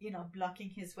 blocking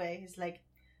his way. He's like,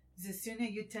 the sooner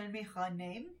you tell me her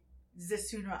name, the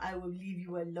sooner I will leave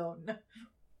you alone.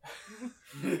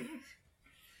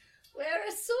 We're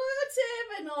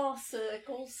assertive in our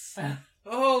circles.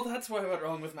 Oh, that's where I went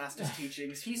wrong with Master's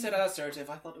teachings. He said assertive.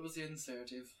 I thought it was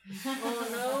insertive.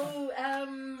 Oh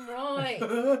no, right.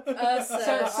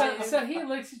 So he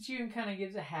looks at you and kind of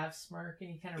gives a half smirk, and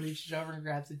he kind of reaches over and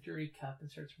grabs a dirty cup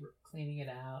and starts cleaning it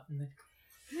out. And then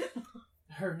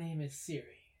her name is Siri.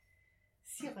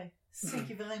 Siri. Thank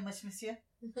you very much, monsieur.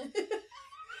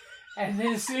 And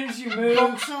then as soon as you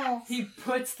move, he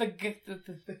puts the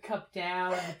cup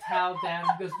down and the towel down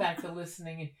and goes back to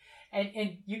listening.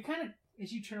 And you kind of,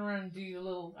 as you turn around and do your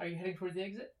little, are you heading towards the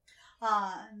exit?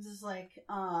 I'm just like,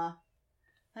 I'm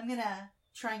gonna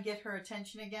try and get her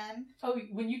attention again. Oh,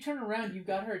 when you turn around, you've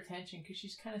got her attention because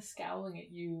she's kind of scowling at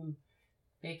you,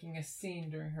 making a scene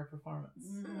during her performance.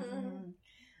 Mm-hmm.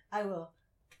 I will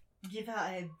give her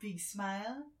a big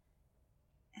smile,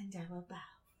 and I will bow.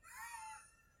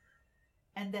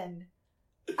 And then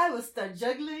I will start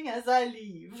juggling as I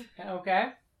leave. Okay.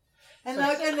 And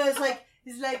it's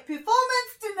like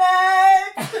performance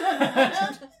tonight.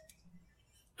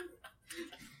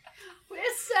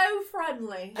 We're so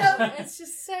friendly. It's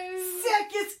just so...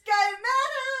 Circus guy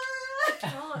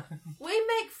matter. Right. We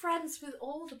make friends with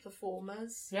all the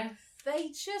performers. Yes. They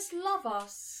just love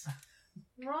us.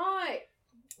 Right.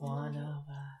 One of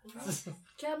us.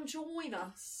 Come join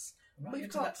us. I'm not We've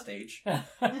into got- that stage.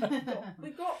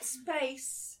 We've got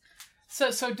space.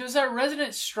 So does our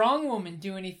resident strong woman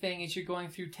do anything as you're going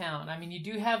through town? I mean, you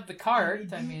do have the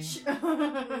cart. I mean,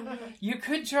 you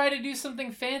could try to do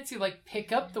something fancy like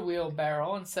pick up the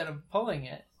wheelbarrow instead of pulling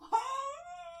it.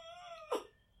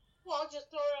 Well, just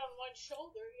throw it on one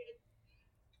shoulder.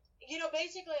 You know,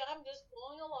 basically, I'm just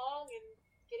going along and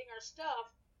getting our stuff.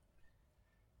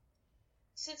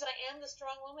 Since I am the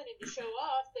strong woman and to show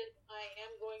off that I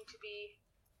am going to be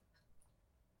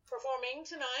performing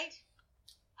tonight,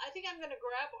 I think I'm going to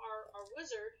grab our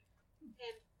wizard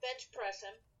and bench press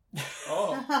him.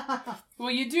 Oh. Well,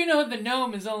 you do know the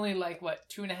gnome is only like, what,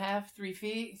 2.5, 3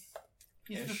 feet?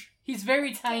 He's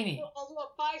very tiny. I'll do a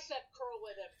bicep curl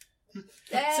with him.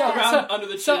 Yeah. Under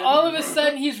the chin. So all of a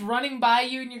sudden he's running by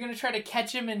you and you're going to try to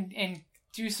catch him and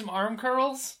do some arm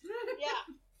curls?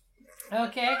 Yeah.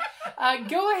 Okay.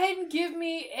 Go ahead and give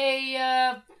me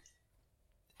a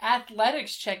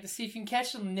athletics check to see if you can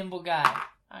catch the nimble guy.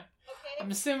 Okay.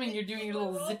 I'm assuming you're doing your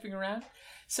little zipping around.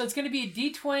 So it's going to be a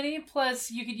D20 plus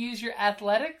you could use your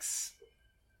athletics.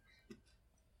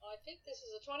 I think this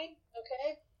is a 20.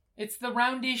 Okay. It's the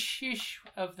roundish-ish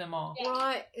of them all. Yeah.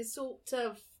 Right. It's sort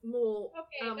of more...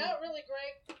 Okay, not really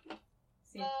great.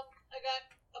 I got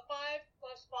a 5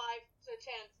 plus 5, so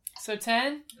 10. So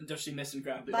 10? Does she miss and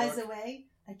grab the By door? the way,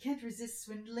 I can't resist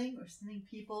swindling or sending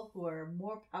people who are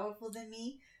more powerful than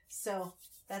me, so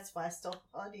that's why I stole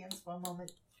the audience for a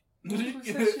moment. Who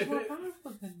says she's more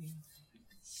powerful than you?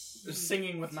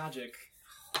 Singing with magic.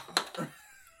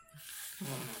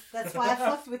 That's why I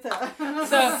fucked with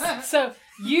her. So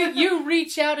you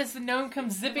reach out as the gnome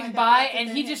comes zipping by, and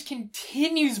he just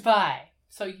continues by.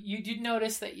 So you did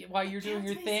notice that while you're doing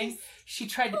your thing, she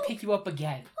tried to pick you up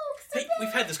again. Hey, we've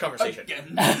had this conversation.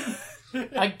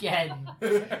 Again.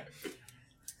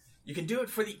 You can do it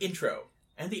for the intro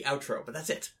and the outro, but that's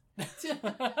it.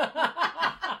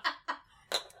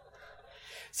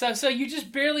 So you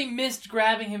just barely missed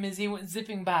grabbing him as he went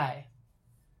zipping by.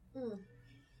 Well,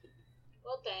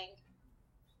 dang.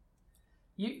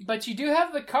 But you do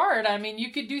have the card. I mean,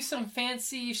 you could do some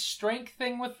fancy strength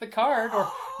thing with the card,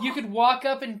 or you could walk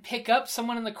up and pick up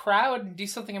someone in the crowd and do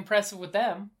something impressive with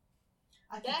them.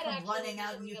 I could That come actually running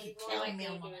out and you would be could what kill I'm me.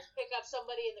 gonna do is pick up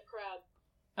somebody in the crowd.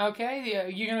 Okay,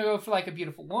 you're gonna go for like a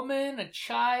beautiful woman, a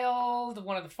child,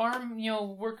 one of the farm,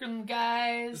 working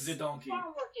guys. The donkey. Farm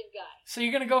working guy. So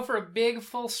you're gonna go for a big,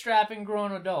 full strapping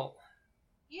grown adult.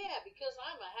 Yeah, because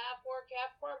I'm a half orc,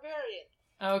 half barbarian.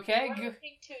 Okay, Or a good.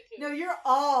 pink tutu. No, you're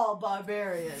all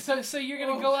barbarians. So you're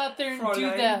gonna go out there and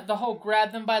do Fräulein. the whole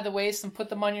grab them by the waist and put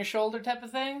them on your shoulder type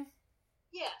of thing.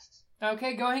 Yes.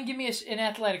 Okay, go ahead and give me an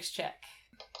athletics check.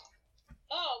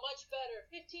 Oh, much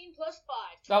better. 15 plus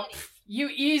 5, Oh, 20. you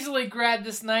easily grab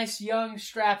this nice young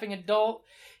strapping adult.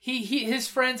 His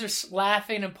friends are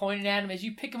laughing and pointing at him as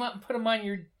you pick him up and put him on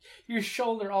your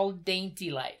shoulder, all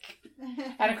dainty like.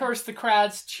 And of course the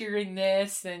crowd's cheering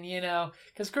this, and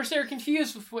because of course they're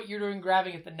confused with what you're doing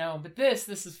grabbing at the gnome. But this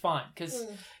is fun because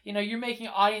you're making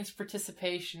audience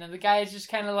participation, and the guy is just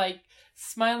kind of like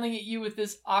smiling at you with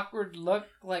this awkward look,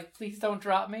 like please don't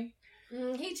drop me.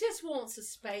 He just wants a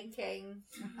spanking.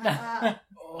 And I'm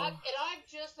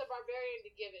just a barbarian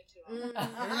to give it to him.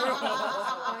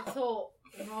 I thought,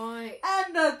 right.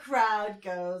 And the crowd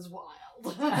goes wild.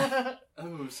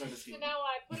 Oh, so does he. So now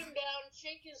I put him down,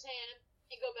 shake his hand,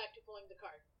 and go back to pulling the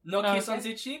card. No kiss Okay. on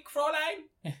the cheek,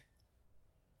 Fräulein?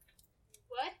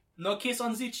 What? No kiss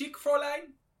on the cheek,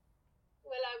 Fräulein?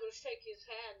 Well, I will shake his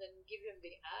hand and give him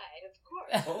the eye, of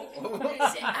course.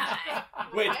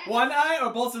 Oh. Wait, one eye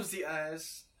or both of the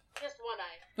eyes? Just one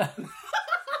eye.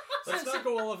 Let's not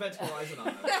go all Event Horizon on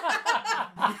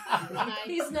that. One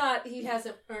eye. He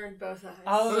hasn't earned both eyes.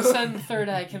 All of a sudden, the third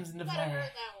eye comes into Gotta earn play.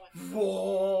 that one.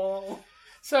 Whoa.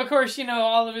 So, of course,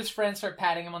 all of his friends start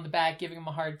patting him on the back, giving him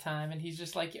a hard time, and he's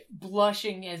just,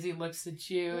 blushing as he looks at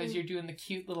you as you're doing the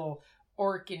cute little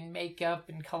orc in makeup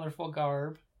and colorful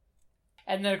garb.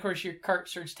 And then, of course, your cart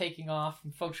starts taking off,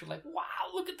 and folks are like, wow,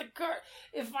 look at the cart.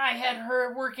 If I had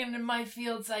her working in my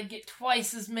fields, I'd get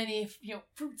twice as many,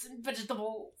 fruits and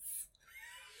vegetables.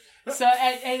 So,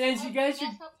 and as you guys are...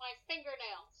 Mess up my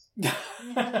fingernails.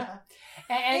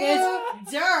 and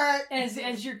Dirt.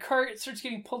 as your cart starts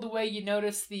getting pulled away, you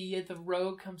notice the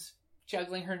rogue comes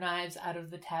juggling her knives out of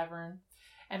the tavern.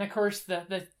 And, of course,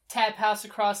 the tap house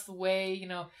across the way,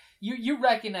 you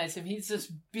recognize him. He's this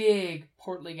big,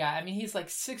 portly guy. I mean, he's like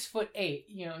 6'8".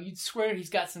 You'd swear he's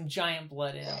got some giant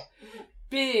blood in him.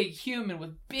 Big human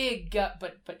with big gut,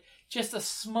 but just a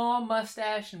small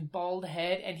mustache and bald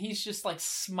head. And he's just like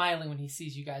smiling when he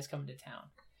sees you guys coming to town.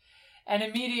 And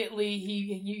immediately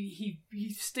he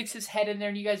sticks his head in there,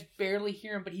 and you guys barely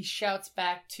hear him, but he shouts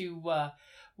back to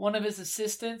one of his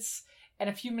assistants. And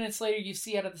a few minutes later, you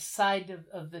see out of the side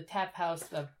of the tap house,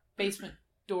 the basement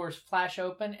doors flash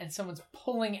open, and someone's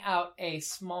pulling out a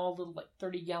small little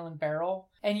 30-gallon barrel.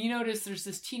 And you notice there's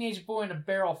this teenage boy in a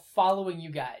barrel following you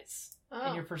guys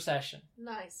in your procession.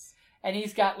 Nice. And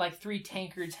he's got 3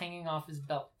 tankards hanging off his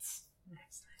belts.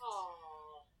 Nice.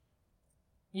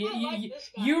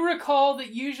 You recall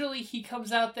that usually he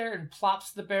comes out there and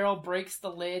plops the barrel, breaks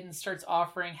the lid, and starts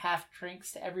offering half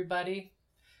drinks to everybody.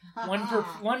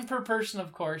 One per person,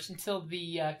 of course, until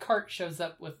the cart shows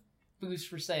up with booze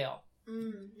for sale.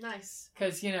 Nice.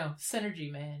 Because,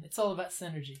 synergy, man. It's all about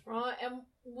synergy. Right, and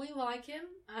we like him,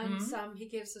 and he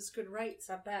gives us good rates,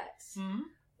 I bet.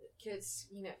 Because,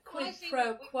 quid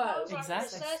pro quo. We exactly. Our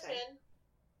procession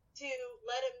to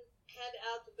let him hand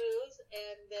out the booze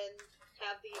and then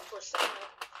have the for sale.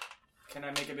 Can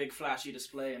I make a big flashy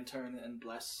display and turn and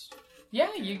bless? Yeah,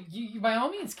 you by all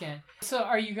means can. So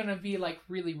are you going to be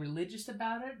really religious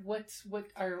about it?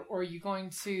 Or are you going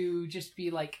to just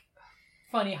be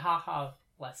funny haha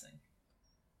blessing?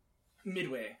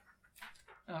 Midway.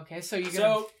 Okay, so you're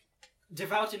going to...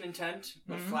 devout in intent,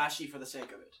 but flashy for the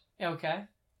sake of it. Okay.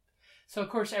 So of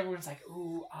course everyone's like,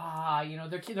 ooh,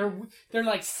 they're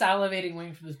salivating,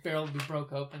 waiting for this barrel to be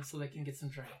broke open so they can get some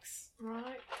drinks.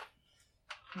 Right.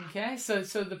 Okay, so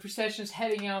the procession's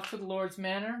heading out to the Lord's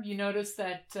Manor. You notice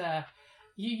that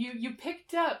you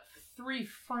picked up 3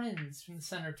 friends from the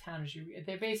center of town.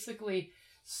 They're basically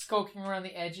skulking around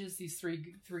the edges. These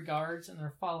three guards, and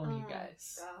they're following you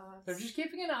guys. God. They're just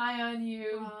keeping an eye on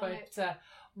you, Right. but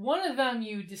one of them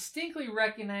you distinctly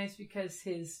recognize because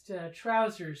his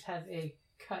trousers have a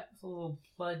little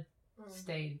blood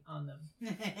stain on them.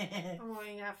 I'm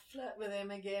going to have to flirt with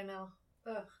him again now.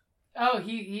 Ugh. Oh,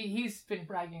 he's been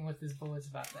bragging with his boys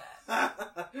about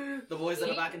that. The boys that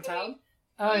are back in town?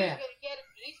 Oh yeah.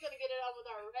 He's gonna get it on with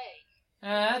our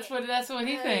Ray. That's what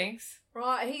he thinks.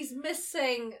 Right, he's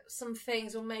missing some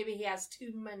things, or maybe he has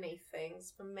too many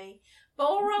things for me. But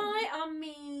alright,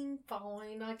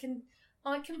 fine.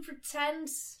 I can pretend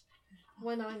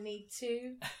when I need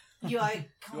to. You are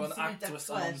You are an actress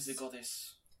among the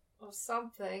goddess. Or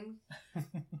something.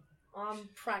 I'm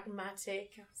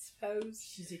pragmatic, I suppose.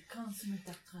 She's a consummate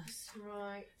actress.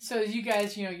 Right. So as you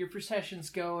guys, your procession's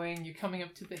going, you're coming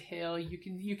up to the hill,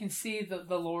 you can see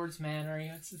the Lord's Manor.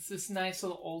 It's this nice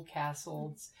little old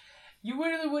castle. You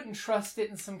really wouldn't trust it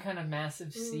in some kind of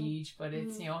massive siege, but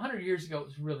it's 100 years ago it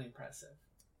was really impressive.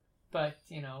 But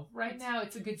right now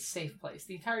it's a good safe place.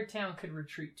 The entire town could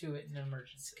retreat to it in an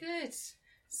emergency. Good.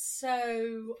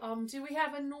 So, do we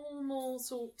have a normal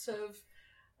sort of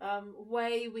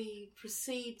way we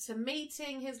proceed to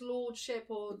meeting his lordship,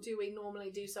 or do we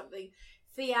normally do something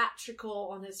theatrical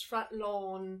on his front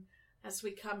lawn as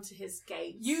we come to his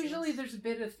gates? Usually there's a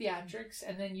bit of theatrics,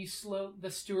 and then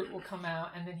the steward will come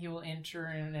out, and then he will enter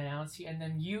and announce you, and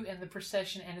then you and the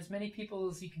procession and as many people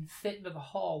as you can fit into the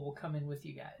hall will come in with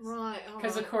you guys. Right.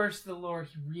 Because of course the Lord,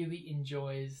 he really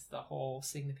enjoys the whole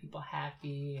seeing the people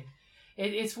happy,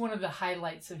 and it's one of the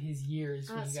highlights of his years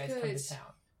when you guys come to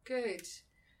town. Good.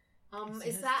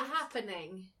 Is that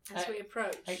happening as we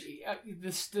approach?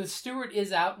 The steward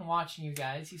is out and watching you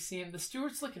guys. You see him. The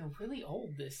steward's looking really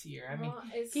old this year. I mean,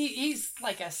 he's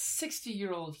like a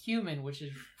 60-year-old human, which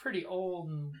is pretty old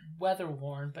and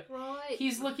weather-worn, but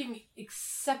he's looking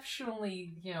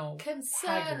exceptionally, concerning.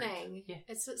 haggard. Yeah.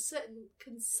 It's a certain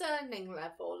concerning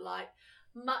level, like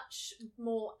much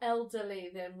more elderly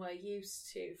than we're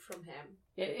used to from him.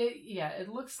 It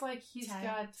looks like he's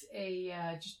got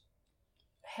a just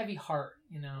heavy heart,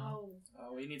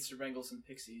 Oh, he needs to wrangle some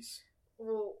pixies.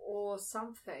 or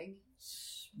something.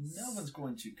 Melvin's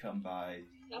going to come by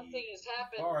Something has the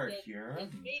happened bar that here.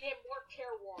 made him more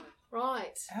careworn.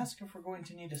 Right. Ask if we're going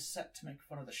to need a set to make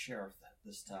fun of the sheriff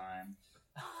this time.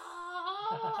 Because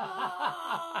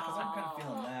I'm kind of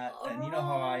feeling that, and you know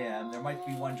how I am. There might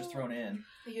be one just thrown in.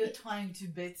 Are you trying to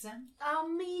bait them? I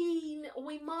mean,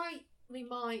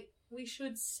 we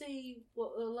should see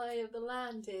what the lay of the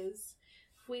land is.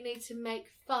 If we need to make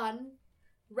fun,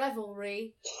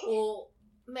 revelry, or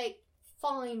make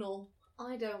final,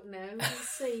 I don't know. We'll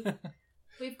see.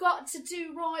 We've got to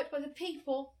do right by the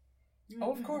people,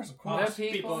 Oh, of course, of Well, course.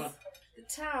 people. the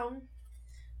town.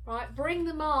 Right, bring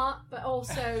them art, but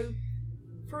also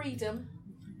freedom.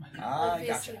 Ah,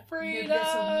 Obviously. gotcha.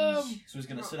 Freedom! So he's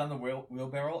going to sit on the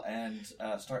wheelbarrow and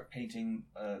start painting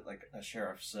like a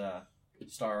sheriff's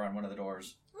star on one of the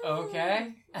doors.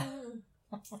 Okay. Mm.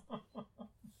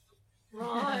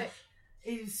 Right.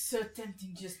 It is so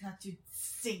tempting just not to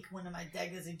sink one of my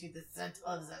daggers into the center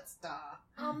of that star.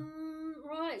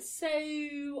 Right,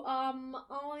 so, are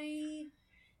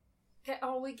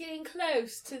we getting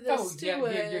close to the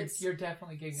stewards? you're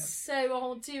definitely getting up. So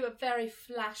I'll do a very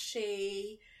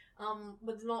flashy,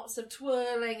 with lots of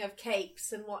twirling of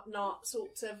capes and whatnot,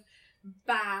 sort of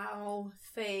bow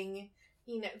thing.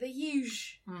 You know, the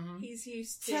huge he's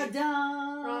used to.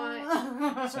 Ta-da!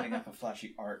 Right. Setting up a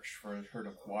flashy arch for her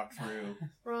to walk through.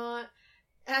 Right.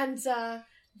 And,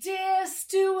 dear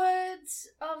stewards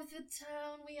of the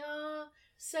town, we are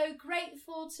so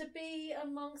grateful to be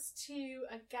amongst you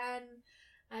again,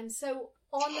 and so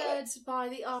honoured by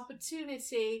the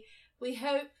opportunity. We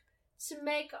hope to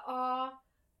make our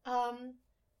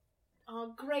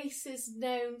graces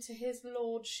known to his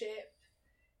lordship,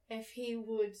 if he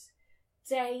would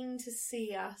deign to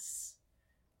see us.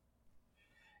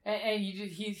 And you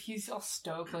just, he's all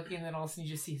stoked looking, and then all of a sudden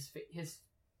you just see his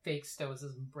fake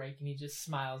stoicism break, and he just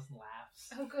smiles and laughs.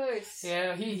 Oh, good.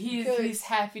 Yeah, he's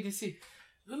happy to see.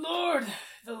 The Lord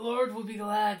will be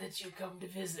glad that you come to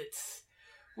visit.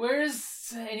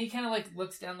 Where's, and he kind of like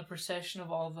looks down the procession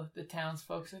of all the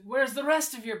townsfolk, like, where's the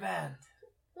rest of your band?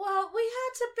 Well, we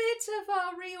had a bit of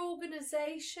a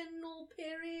reorganisational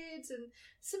period, and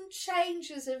some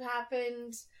changes have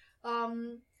happened.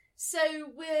 So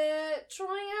we're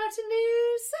trying out a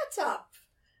new setup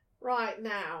right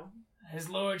now. His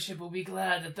lordship will be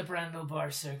glad that the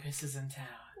Brandlebar Circus is in town.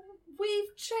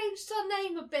 We've changed our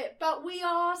name a bit, but we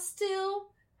are still,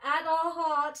 at our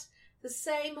heart, the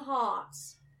same heart.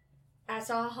 At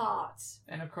our heart.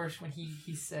 And of course, when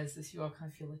he says this, you all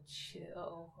kind of feel a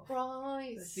chill.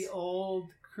 Right. That's the old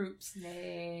Kroop's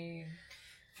name.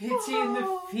 Pity in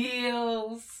the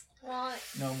feels. Right.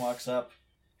 Gnome walks up,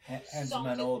 hands him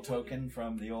an old token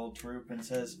from the old troop, and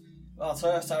says, "Well,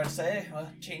 sir, sorry to say,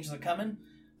 changes are coming,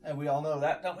 and we all know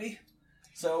that, don't we?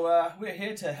 So we're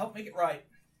here to help make it right."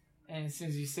 And as soon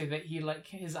as you say that, he like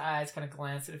his eyes kind of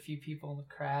glance at a few people in the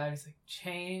crowd. He's like,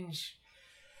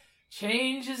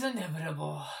 Change is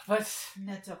inevitable, but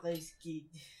Not a race kid.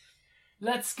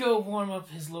 let's go warm up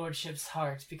his lordship's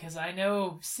heart, because I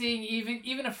know seeing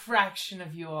even a fraction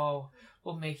of you all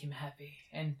will make him happy,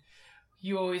 and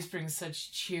you always bring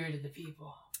such cheer to the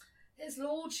people. His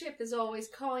lordship is always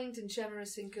kind and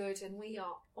generous and good, and we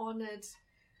are honoured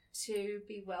to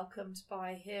be welcomed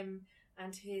by him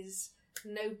and his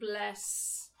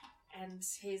noblesse and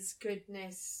his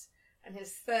goodness and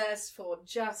his thirst for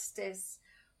justice,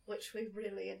 which we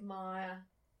really admire.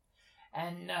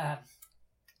 And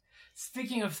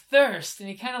speaking of thirst, and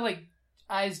he kind of like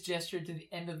eyes gestured to the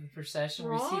end of the procession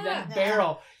where you see that Right.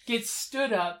 barrel gets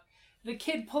stood up. The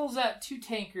kid pulls out 2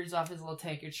 tankards off his little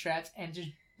tankard straps and just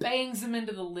bangs them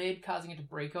into the lid, causing it to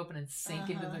break open and sink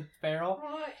into the barrel.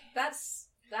 Right, that's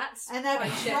And that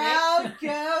hygienic. crowd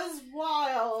goes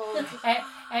wild.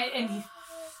 And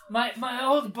my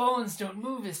old bones don't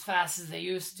move as fast as they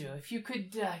used to. If you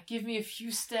could give me a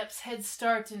few steps head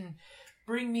start and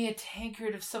bring me a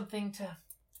tankard of something to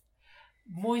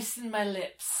moisten my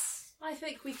lips. I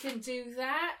think we can do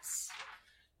that.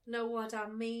 Know what I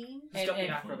mean? He's got the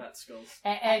acrobat skills.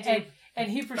 And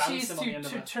he Balance proceeds him on the end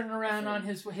to of turn around on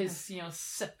his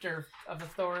scepter of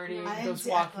authority I and goes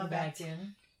am walking acrobat. back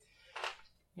in.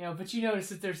 But you notice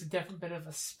that there's a definite bit of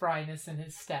a spryness in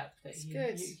his step. That It's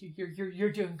good.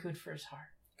 you're doing good for his heart.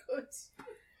 Good.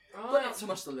 But Right. not so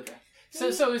much the liver. So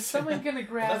is someone gonna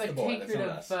grab That's a the boy, that's tankard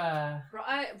not of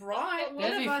us. Right. One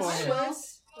Heavy of us for you. will.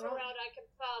 Turn around, I can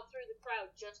plow through the crowd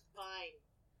just fine.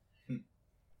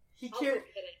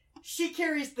 She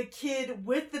carries the kid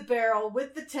with the barrel,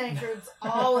 with the tankards,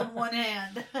 all in one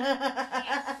hand.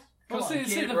 Come on, see,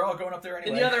 kid, the- we're all going up there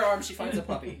anyway. In the other arm, she finds a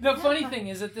puppy. The funny thing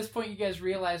is, at this point, you guys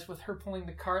realize with her pulling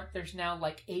the cart, there's now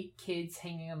like 8 kids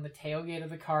hanging on the tailgate of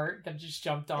the cart that just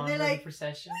jumped on they're during like, the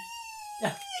procession.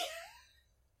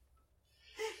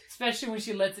 Especially when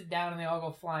she lets it down and they all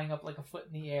go flying up like a foot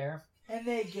in the air. And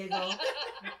they giggle.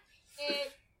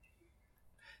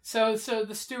 So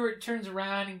the steward turns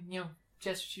around and,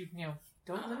 gestures you,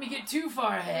 don't let me get too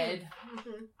far ahead.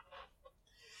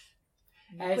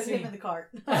 Put him in the cart.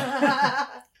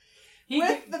 He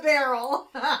With the barrel.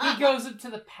 he goes up to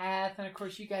the path, and of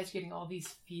course, you guys are getting all these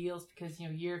feels because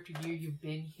year after year you've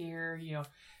been here.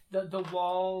 The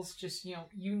walls, just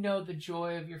you know the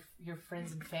joy of your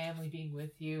friends and family being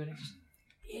with you, and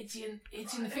it just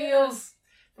itching the feels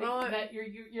that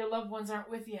your loved ones aren't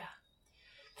with you.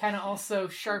 Kind of also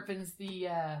sharpens the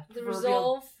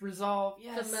resolve.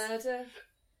 Yes,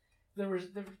 The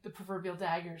murder. the proverbial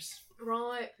daggers.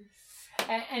 Right.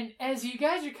 And as you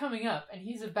guys are coming up, and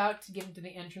he's about to get into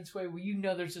the entranceway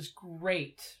where there's this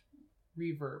great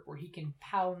reverb where he can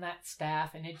pound that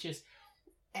staff and it just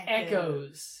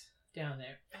echoes down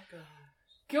there.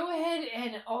 Go ahead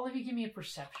and all of you give me a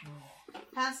perception roll.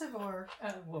 Passive or?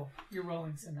 Well, you're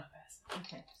rolling, so not passive.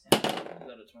 Okay. Is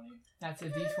that a 20? That's a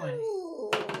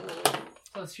d20.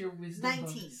 Plus your wisdom 19.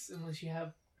 bonus, unless you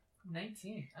have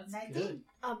 19. That's 19. good.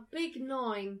 A big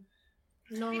 9.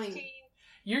 9. 15.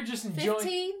 You're just enjoying...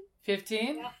 15?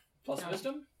 15? Yeah. Plus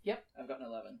wisdom? Yep. I've got an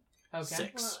 11. Okay.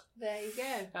 6. Well, there you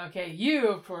go. Okay, you,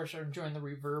 of course, are enjoying the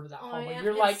reverb of that Oh, hallway. yeah,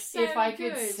 You're it's like, so if I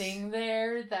could good. sing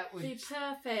there, that would... Be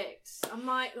perfect. I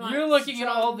might like. You're looking at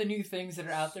strum- all the new things that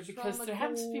are out there because strum there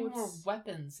happens to be more chords.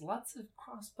 weapons. Lots of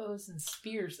crossbows and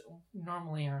spears that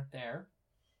normally aren't there.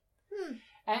 Hmm.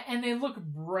 And they look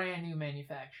brand new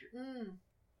manufactured.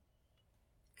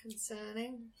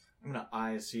 Concerning. I'm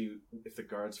gonna see if the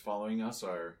guards following us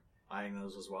are eyeing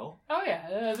those as well. Oh yeah,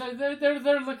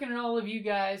 they're looking at all of you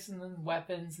guys and then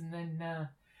weapons and then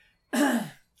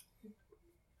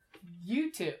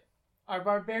you two, our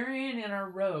barbarian and our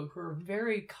rogue, who are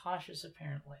very cautious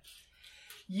apparently.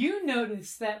 You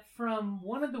notice that from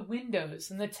one of the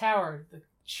windows in the tower, the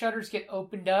shutters get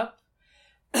opened up,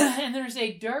 and there's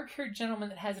a dark-haired gentleman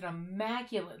that has an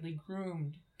immaculately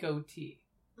groomed goatee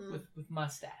with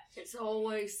mustache. It's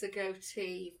always the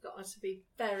goatee. You've got to be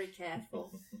very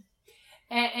careful.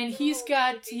 And he's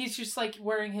just like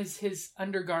wearing his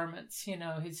undergarments,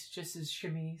 his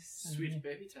chemise. Sweet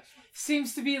baby Tesla.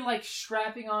 Seems to be like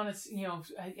strapping on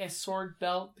a sword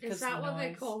belt because Is that of the what they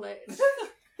noise. call it?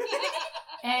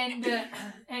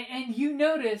 And you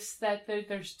notice that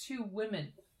there's 2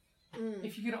 women.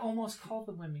 If you could almost call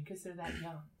them women because they're that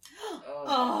young.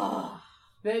 Oh.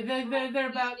 They're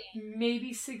about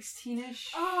maybe 16ish.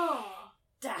 Oh,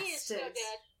 He is so dastards.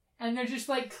 dead. And they're just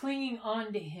like clinging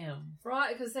on to him.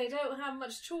 Right, because they don't have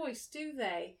much choice, do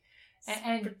they?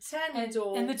 And Pretend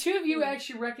or... And the 2 of you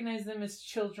actually recognize them as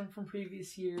children from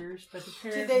previous years, but Do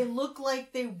apparently they look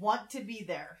like they want to be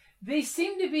there? they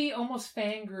seem to be almost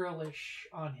fangirlish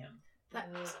on him.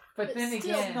 But then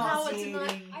still again, power nauseating.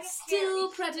 tonight. I don't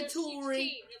Still care. They're predatory.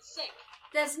 16. It's sick.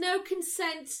 There's no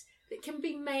consent that can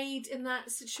be made in that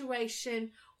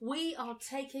situation. We are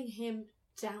taking him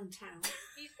downtown.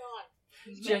 He's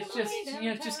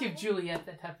gone. just give Juliet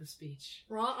that type of speech.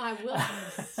 Right, I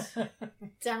will.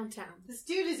 Downtown. This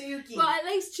dude is Uki. But at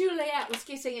least Juliet was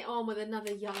getting it on with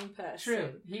another young person. True,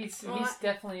 he's Right.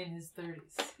 definitely in his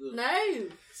 30s. No,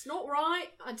 it's not right.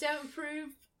 I don't approve.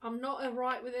 I'm not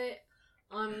alright with it.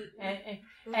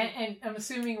 And I'm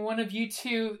assuming one of you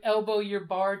 2 elbow your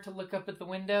bard to look up at the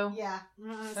window. Yeah.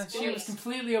 And she was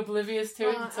completely oblivious to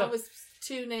it. And so, I was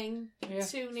tuning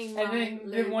and my then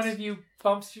lute. one of you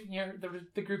bumps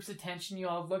the group's attention. You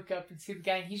all look up and see the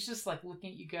guy, and he's just like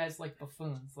looking at you guys like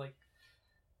buffoons. Like,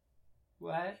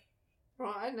 what?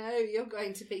 Right, I know you're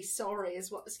going to be sorry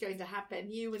is what's going to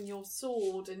happen. You and your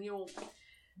sword and your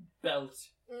Belt.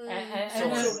 And So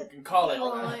then- we can call it.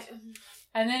 Right.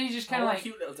 And then he just kind of like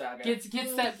cute little dagger. gets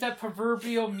that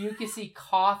proverbial mucusy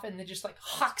cough, and then just like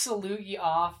hawks a loogie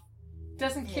off.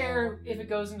 Doesn't care if it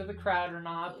goes into the crowd or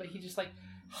not, but he just like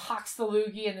hawks the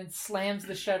loogie and then slams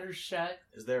the shutters shut.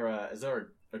 Is there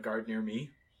a guard near me?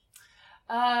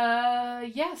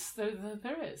 Yes,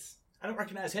 there is. I don't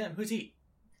recognize him. Who's he?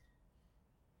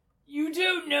 You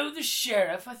don't know the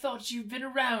sheriff? I thought you'd been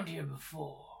around here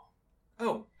before.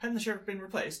 Oh, hadn't the sheriff been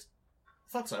replaced?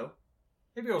 Thought so.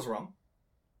 Maybe I was wrong.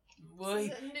 Well,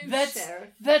 This is a new that's sheriff,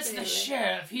 the really.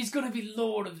 sheriff. He's gonna be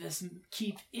lord of this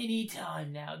keep any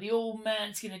time now. The old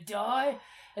man's gonna die,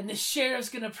 and the sheriff's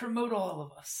gonna promote all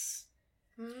of us.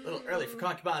 A little early for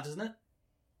concubines, isn't it?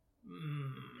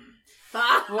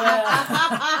 Well, And then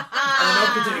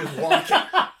I'll continue walking.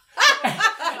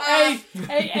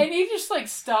 and he just like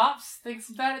stops, thinks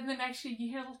about it, and then actually you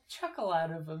hear a little chuckle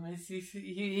out of him as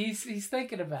he's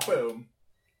thinking about it. Boom.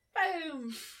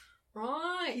 Boom.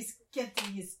 Right. He's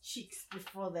getting his cheeks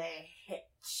before they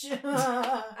hatch.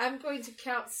 I'm going to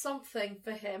count something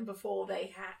for him before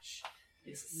they hatch.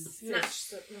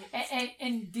 Snatch them.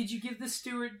 And did you give the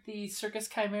steward the Circus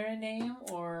Chimera name,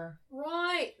 or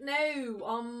Right.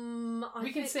 No.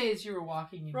 we can say as you were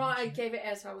walking? You Right. I mentioned it. gave it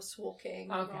as I was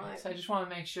walking. Okay, Right. so I just want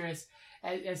to make sure as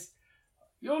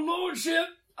Your Lordship,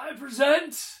 I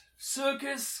present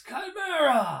Circus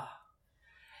Chimera.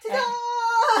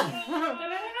 Ta-da!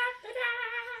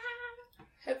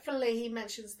 Hopefully he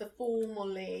mentions the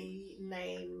formally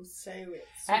name, so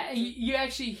it's You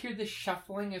actually hear the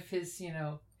shuffling of his,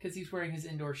 because he's wearing his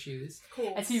indoor shoes.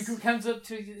 cool. As he comes up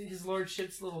to his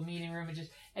lordship's little meeting room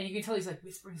and you can tell he's like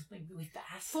whispering something really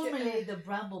fast. Formerly the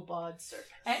Bramblebod Circus.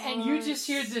 And you just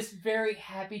hear this very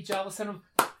happy, jolly sound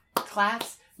of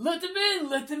claps. Let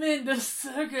them in, the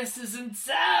circus is in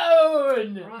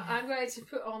town! Right, I'm going to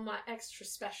put on my extra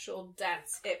special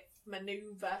dance hip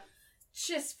maneuver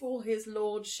just for his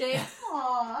lordship.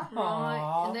 Aww.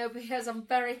 Right, and no, because I'm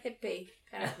very hippie,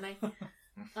 apparently.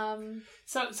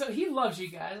 So he loves you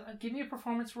guys. Give me a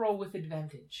performance roll with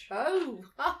advantage. Oh,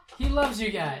 He loves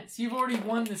you guys. You've already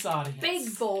won this audience.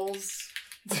 big balls.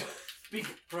 Big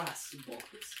brass balls.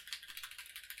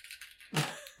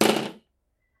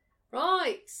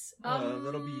 Right.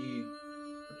 That'll be...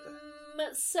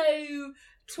 So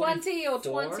 20 or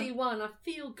 24? 21. I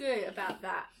feel good about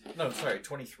that. No, sorry,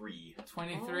 23.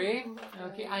 23? Oh,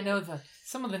 Okay, I know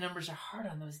some of the numbers are hard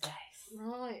on those dice.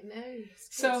 Right, no.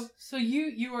 it's good. So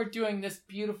you are doing this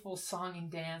beautiful song and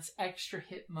dance, extra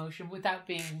hip motion without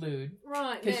being lewd.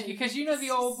 Right, Because you know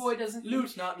the old boy doesn't...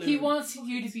 Loot, not loot. He wants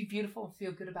you to be beautiful and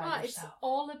feel good about Right, it's yourself.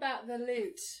 all about the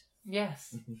loot.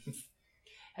 Yes.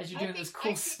 As you're doing I this think-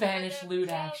 cool I think Spanish Madame lewd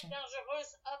Now action. her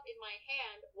voice up in my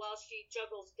hand while she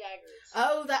juggles daggers.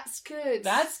 Oh, that's good.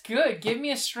 That's good. Give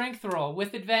me a strength roll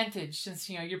with advantage since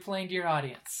you're playing to your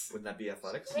audience. Wouldn't that be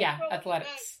athletics? Yeah, Roll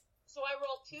athletics. So I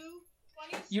roll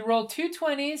 2 20s? You roll 2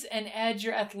 20s and add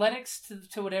your athletics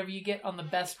to whatever you get on the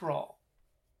best roll.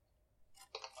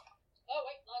 Oh,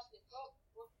 wait, lost it.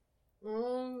 Oh.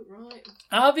 Oh, right.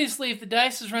 Obviously, if the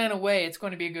dice has ran away, it's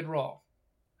going to be a good roll.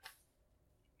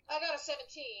 I got a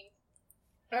 17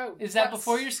 Oh, Is that that's-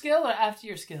 before your skill or after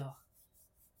your skill?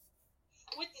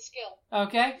 with the skill.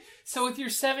 Okay, so with your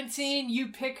 17, you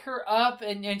pick her up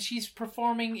and she's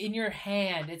performing in your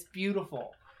hand. It's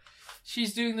beautiful.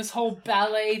 She's doing this whole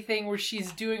ballet thing where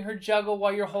she's doing her juggle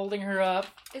while you're holding her up.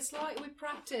 It's like we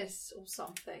practice or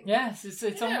something. Yes, it's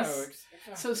Yeah,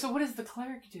 almost... So what is the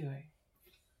cleric doing?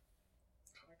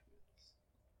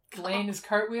 Ghislaine is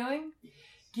cartwheeling?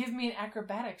 Give me an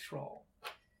acrobatics roll.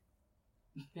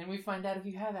 Then we find out if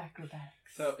you have acrobatics.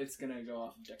 So it's gonna go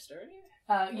off of dexterity?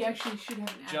 You actually should have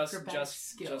an acrobatics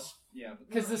skill. Yeah.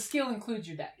 Because the skill includes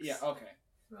your dex. Yeah, okay.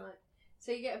 Right.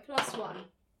 So you get a +1.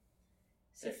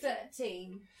 So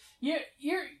 13. You're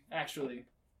Actually,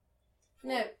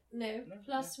 No, No,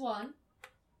 +1.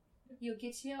 You'll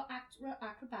get your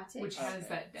acrobatics. which has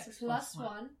that dex So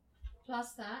 +1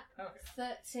 plus that, okay.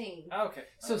 13. Okay.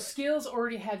 So skills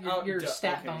already have your duh,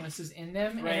 stat okay. bonuses in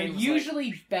them, and Ray are was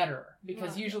usually better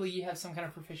because Right. usually you have some kind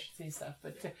of proficiency and stuff.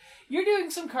 But you're doing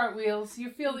some cartwheels. You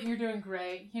feel that you're doing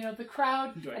great. The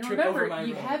crowd. Do I And trip remember, over my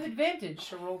you roll? have advantage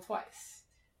to roll twice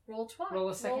Roll twice. Roll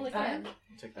a second again. time.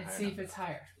 Take the and higher see if number. it's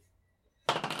higher.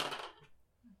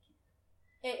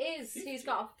 It is. He's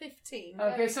got a 15.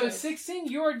 Okay, Very so good. at 16,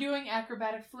 you are doing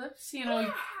acrobatic flips. You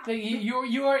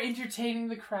are entertaining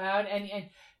the crowd, and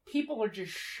people are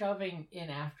just shoving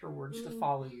in afterwards to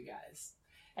follow you guys.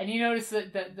 And you notice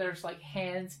that there's like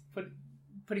hands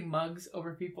putting mugs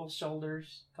over people's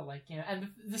shoulders to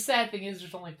and the sad thing is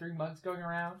there's only 3 mugs going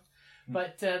around.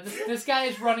 But this guy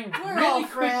is running We're really all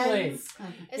quickly. friends.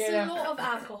 It's Yeah. a lot of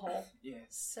alcohol. Yes.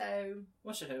 So.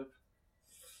 One should hope.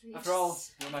 you After all,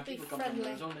 just where my be people come from, friendly.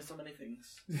 there's only so many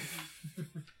things.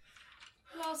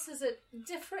 Plus, there's a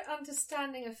different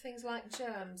understanding of things like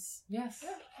germs. Yes,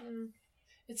 Mm.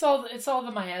 it's all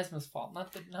the miasma's fault,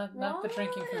 not the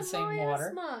drinking from the Right, same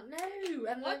water. miasma. No,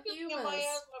 and I the can get humans. my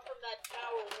asthma from that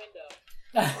tower window.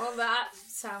 Well, that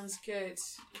sounds good.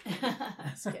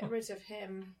 Let's get rid of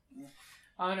him.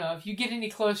 I don't know. If you get any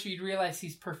closer, you'd realize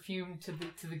he's perfumed to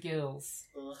the gills.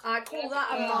 I call that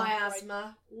a Yeah.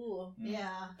 miasma. Ooh.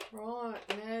 Yeah. Right,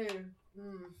 no.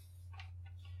 Mm.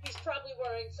 He's probably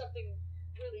wearing something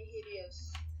really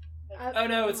hideous. Oh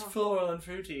no, it's floral and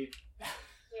fruity. You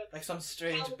know, Like some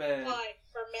strange Calvin bird. Klein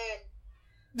for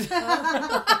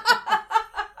men.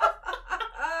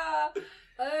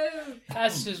 Oh.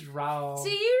 That's just raw. Do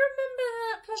you remember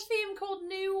that perfume called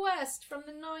New West from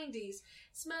the 90s?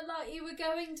 Smelled like you were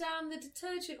going down the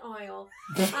detergent aisle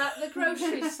at the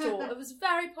grocery store. It was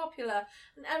very popular.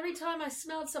 And every time I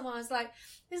smelled someone, I was like,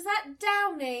 is that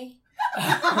Downy?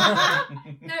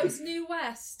 No, it was New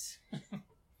West.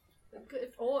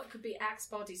 Or it could be Axe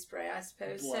body spray, I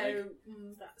suppose. Boy. So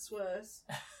that's worse.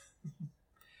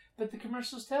 But the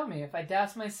commercials tell me if I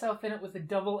douse myself in it with a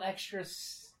double extra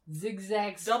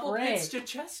zigzag spray. Double pitch to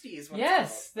chesty is what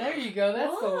Yes, it's called. there you go.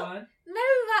 That's the What? one. No,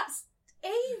 that's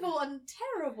evil and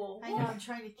terrible. I know, I'm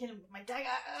trying to get him with my dagger.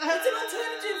 It's an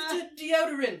alternative to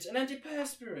deodorant and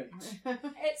antiperspirant.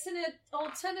 It's an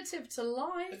alternative to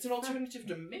life. It's an alternative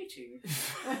to mating.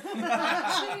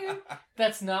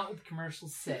 That's not what the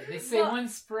commercials say. They say What? one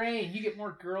spray and you get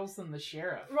more girls than the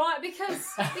sheriff. Right, because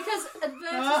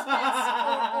advertisements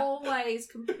are always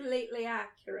completely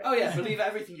accurate. Oh yeah, believe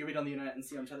everything you read on the internet and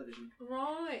see on television.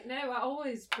 Right, no, I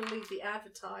always believe the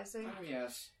advertising. Oh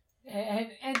yes. And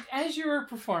as you were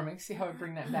performing, see how I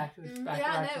bring that back to the back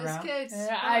Yeah, back no, it's around? good.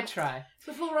 Yeah, I Right. try.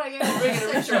 Before I go Bring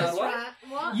it to around, the what?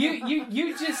 what?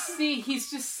 You just see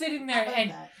he's just sitting there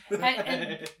and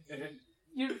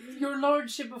your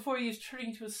lordship before he is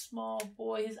turning to a small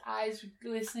boy. His eyes are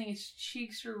glistening, his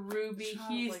cheeks are ruby.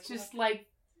 He's Childlike just like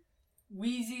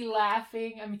wheezy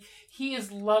laughing. I mean, he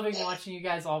is loving watching you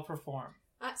guys all perform.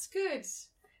 That's good.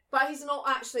 But he's not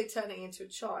actually turning into a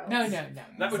child. No.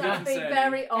 That would be That'd be insane.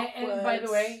 very And, awkward. and by the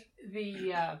way,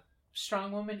 the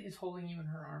strong woman is holding you in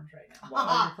her arms right now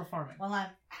while you're performing. Well, I'm.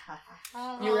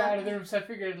 You were out of the room, so I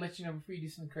figured I'd let you know before you do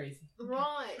something crazy.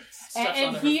 Right.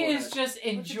 And on he her is forehead. just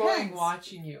enjoying depends.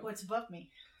 watching you. What's above me?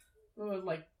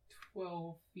 Like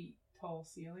 12 feet tall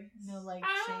ceilings. No, like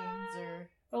chains or.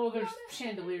 Oh, there's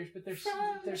chandeliers, but they're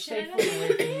From safely away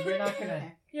from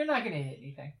you. You're not gonna hit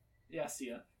anything. Yeah,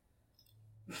 see ya.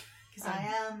 Because I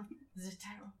am the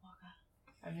Tyrant Walker.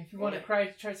 I mean, if you want to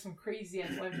try some crazy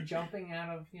athletic jumping out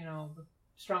of the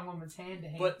strong woman's hand to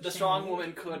hang. But the strong chandelier.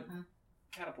 woman could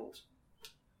catapult.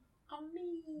 I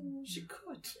mean, She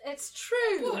could. it's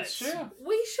true. That's true.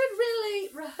 We should really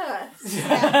rehearse.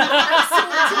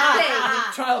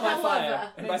 Trial by However,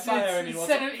 fire. And by fire, I mean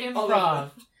instead of all improv.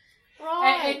 over.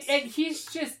 Right. And he's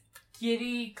just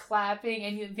giddy, clapping,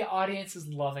 and the audience is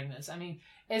loving this. I mean,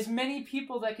 as many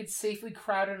people that could safely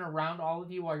crowd in around all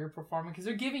of you while you're performing, because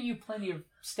they're giving you plenty of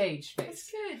stage That's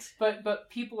space. good. But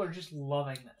people are just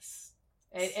loving this,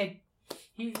 and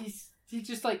he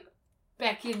just like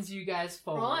beckons you guys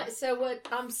forward. Right, so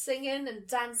I'm singing and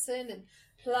dancing and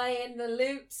playing the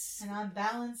lutes. And I'm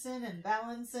balancing and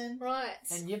balancing. Right.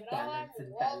 And you balance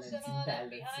and balance and balance.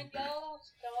 Behind y'all,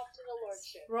 go off to the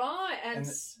lordship. Right, and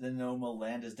And the gnome will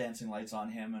land his dancing lights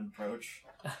on him and approach.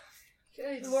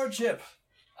 good. Lordship!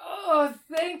 Oh,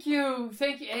 thank you.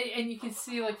 And you can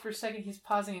see, like, for a second, he's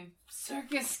pausing. And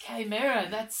Circus Chimera.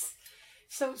 That's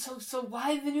so.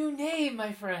 Why the new name,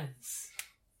 my friends?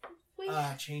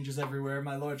 Changes everywhere,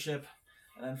 my lordship.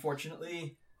 And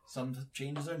unfortunately, some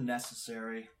changes are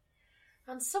necessary.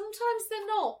 And sometimes they're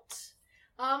not.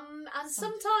 And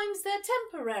sometimes they're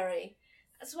temporary.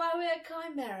 That's why we're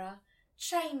Chimera.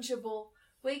 Changeable.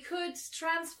 We could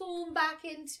transform back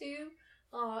into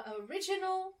our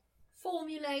original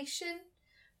formulation,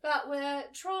 but we're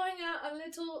trying out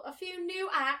a few new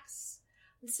acts,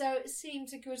 and so it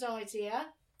seemed a good idea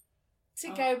to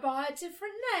go by a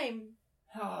different name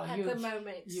Oh, at the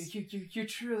moment. You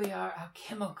truly are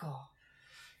alchemical.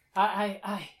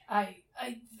 I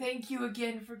thank you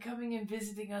again for coming and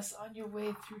visiting us on your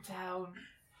way through town.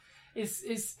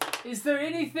 Is there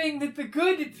anything that the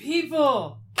good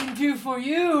people can do for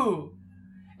you?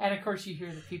 And of course you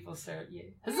hear the people start,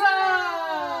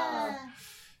 huzzah!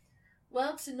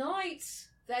 Well, tonight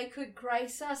they could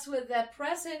grace us with their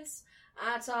presence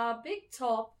at our big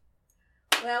top,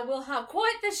 where we'll have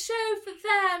quite the show for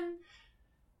them.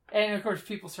 And of course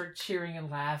people start cheering and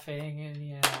laughing,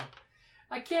 and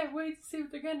I can't wait to see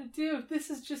what they're gonna do if this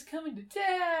is just coming to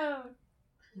town.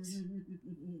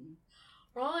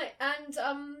 Right, and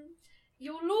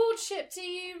your lordship, do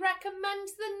you recommend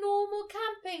the normal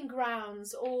camping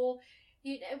grounds, or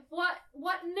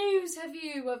what news have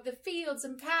you of the fields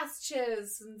and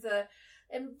pastures and the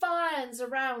environs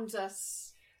around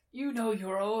us? You know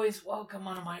you're always welcome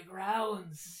on my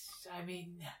grounds. I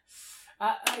mean,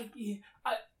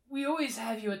 we always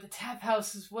have you at the tap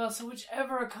house as well, so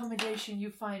whichever accommodation you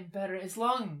find better, as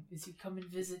long as you come and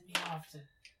visit me often.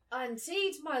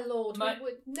 Indeed, my lord, we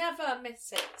would never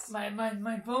miss it. My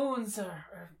bones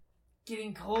are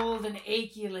getting cold and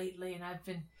achy lately, and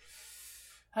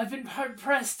I've been hard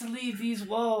pressed to leave these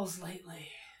walls lately.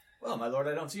 Well, my lord,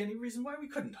 I don't see any reason why we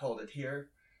couldn't hold it here.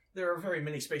 There are very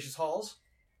many spacious halls.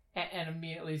 And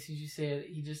immediately as you say it,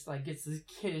 he just like gets this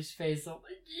kiddish face up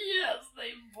like, yes,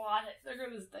 they bought it. They're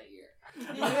gonna stay here.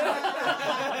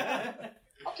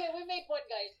 Okay, we made one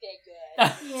guy stay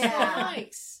good. Yeah.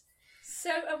 Nice.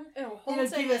 So, It'll holding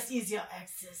give us easier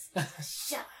access to the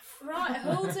shelf. right,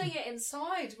 holding it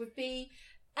inside would be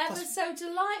ever Plus- so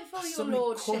delightful, So your many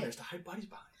lordship. corners to hide bodies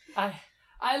behind.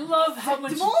 I love how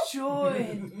much Acceptable? joy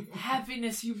and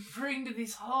happiness you bring to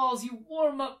these halls. You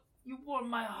warm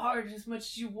my heart as much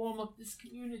as you warm up this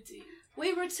community.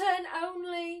 We return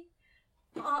only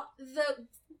the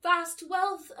vast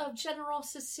wealth of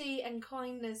generosity and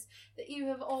kindness that you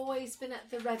have always been at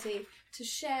the ready to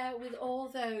share with all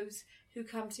those who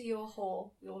come to your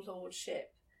hall, your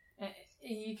lordship. And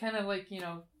he kind of like,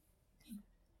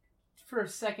 for a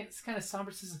second, it's kind of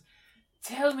somber, says,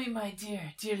 tell me, my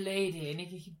dear lady. And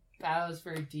he bows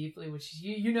very deeply, which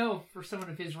for someone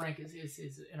of his rank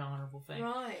is an honorable thing.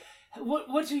 Right.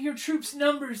 What are your troops'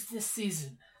 numbers this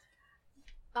season?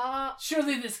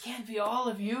 Surely this can't be all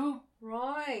of you.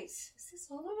 Right. Is this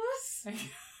all of us?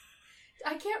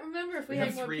 I can't remember if we have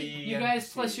had more 3 people. You guys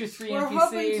plus your 3 We're NPCs.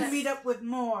 hoping to meet up with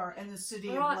more in the City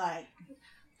of Right. Light.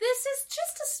 This is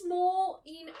just a small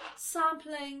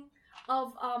sampling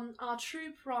of our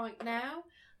troop right now,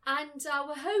 and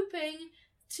we're hoping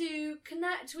to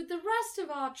connect with the rest of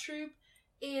our troop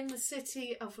in the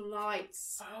City of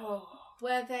Lights,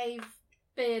 where they've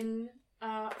been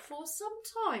for some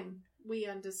time, we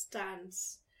understand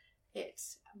it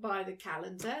by the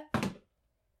calendar,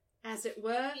 as it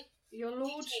were, your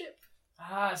lordship.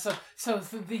 So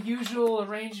the usual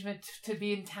arrangement to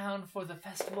be in town for the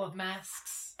Festival of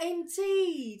Masks.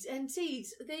 Indeed.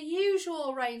 The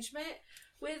usual arrangement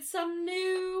with some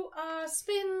new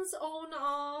spins on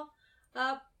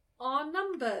our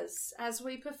numbers as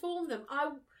we perform them.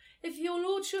 If your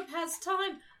lordship has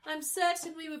time, I'm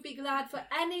certain we would be glad for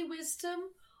any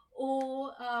wisdom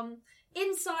or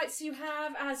insights you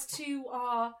have as to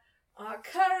our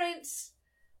current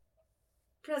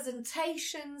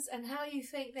presentations and how you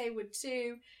think they would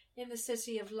do in the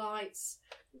City of Lights,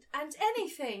 and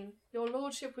anything your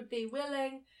lordship would be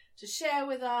willing to share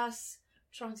with us,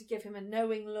 trying to give him a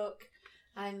knowing look,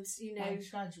 and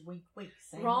Wink,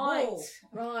 say right, more.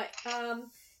 right,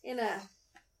 in a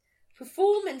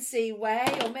performance-y way,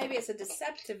 or maybe it's a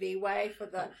deceptive-y way for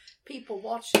the people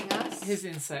watching us. His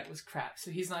insight was crap,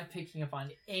 so he's not picking up on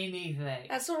anything.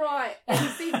 That's all right.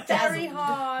 It'd be very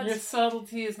hard. Your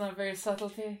subtlety is not very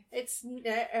subtlety. It's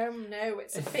no,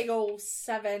 it's a big old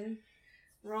 7.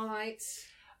 Right.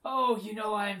 Oh,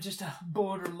 I'm just a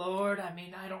border lord. I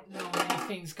mean, I don't know many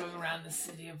things going around the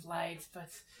City of Lights,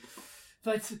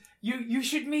 but you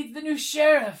should meet the new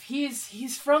sheriff.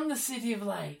 He's from the City of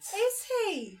Lights. Is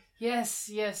he? Yes.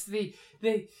 The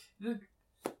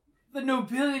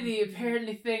nobility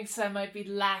apparently thinks I might be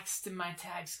laxed in my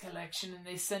tax collection, and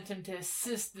they sent him to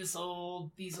assist these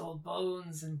old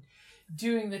bones and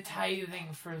doing the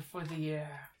tithing for the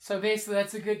year. So basically,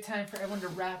 that's a good time for everyone to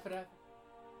wrap it up.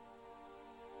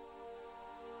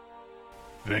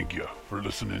 Thank you for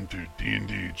listening to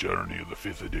D&D Journey of the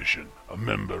 5th Edition, a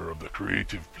member of the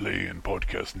Creative Play and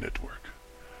Podcast Network.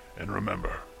 And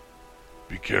remember,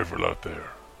 be careful out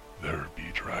there. There be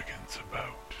dragons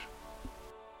about.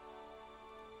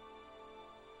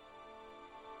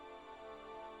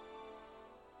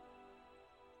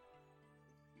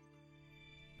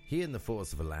 Here in the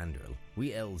Force of Elandril,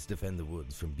 we elves defend the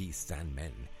woods from beasts and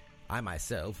men. I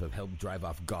myself have helped drive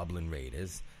off goblin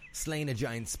raiders, slain a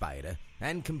giant spider,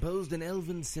 and composed an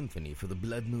elven symphony for the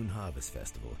Blood Moon Harvest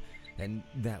Festival, and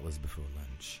that was before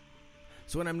lunch.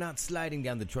 So when I'm not sliding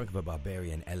down the trunk of a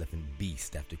barbarian elephant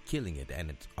beast after killing it and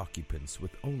its occupants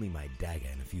with only my dagger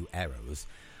and a few arrows,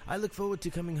 I look forward to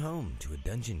coming home to a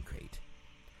Dungeon Crate.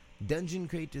 Dungeon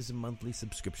Crate is a monthly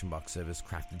subscription box service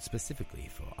crafted specifically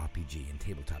for RPG and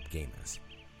tabletop gamers.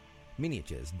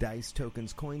 Miniatures, dice,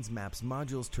 tokens, coins, maps,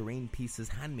 modules, terrain pieces,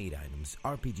 handmade items,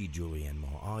 RPG jewelry, and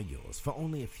more are yours for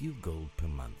only a few gold per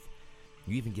month.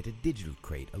 You even get a digital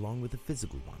crate along with a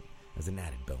physical one as an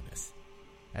added bonus.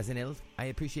 As an elf, I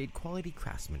appreciate quality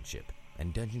craftsmanship,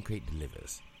 and Dungeon Crate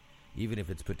delivers, even if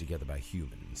it's put together by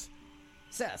humans.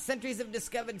 Sir, sentries have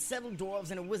discovered several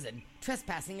dwarves and a wizard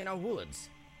trespassing in our woods.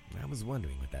 I was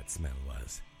wondering what that smell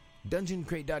was.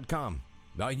 DungeonCrate.com.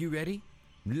 Are you ready?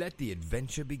 Let the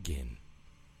adventure begin.